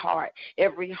every heart,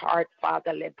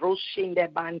 Father.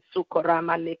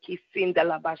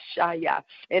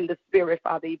 In the Spirit,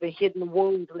 Father, even hidden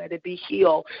wounds, let it be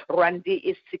healed. In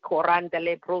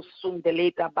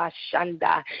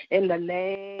the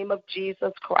name of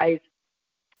Jesus Christ.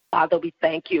 Father, we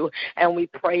thank you and we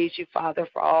praise you, Father,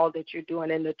 for all that you're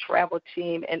doing in the travel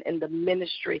team and in the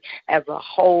ministry as a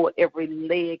whole, every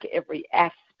leg, every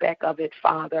aspect of it,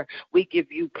 Father. We give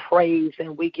you praise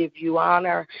and we give you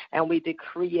honor and we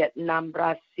decree it.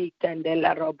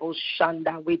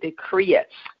 We decree it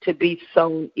to be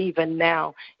so even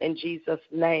now. In Jesus'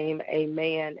 name,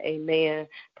 amen, amen.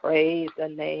 Praise the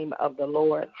name of the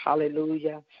Lord.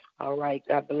 Hallelujah. All right,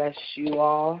 God bless you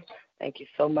all. Thank you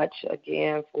so much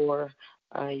again for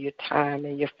your time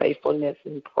and your faithfulness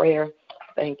in prayer.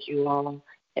 Thank you all.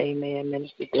 Amen.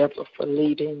 Minister Deborah for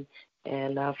leading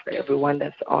and for everyone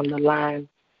that's on the line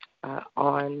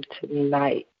on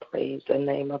tonight. Praise the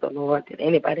name of the Lord. Did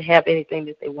anybody have anything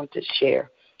that they want to share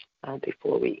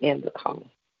before we end the call?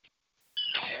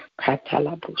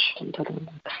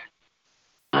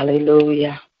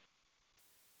 Hallelujah.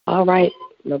 All right.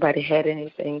 Nobody had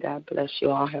anything. God bless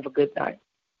you all. Have a good night.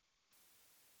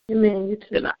 Amen. You too.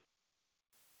 Good night.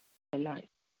 Good night.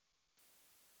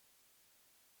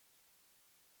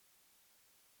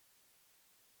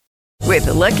 With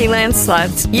the Lucky Land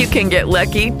Slots, you can get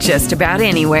lucky just about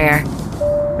anywhere.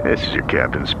 This is your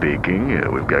captain speaking.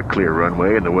 We've got clear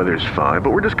runway and the weather's fine,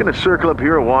 but we're just going to circle up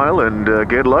here a while and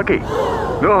get lucky.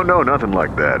 No, nothing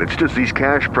like that. It's just these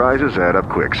cash prizes add up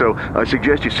quick. So I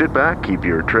suggest you sit back, keep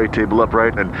your tray table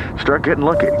upright, and start getting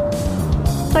lucky.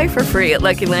 Play for free at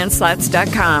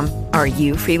LuckyLandSlots.com. Are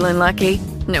you feeling lucky?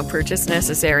 No purchase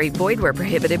necessary. Void where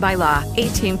prohibited by law.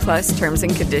 18+ terms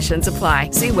and conditions apply.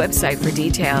 See website for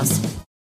details.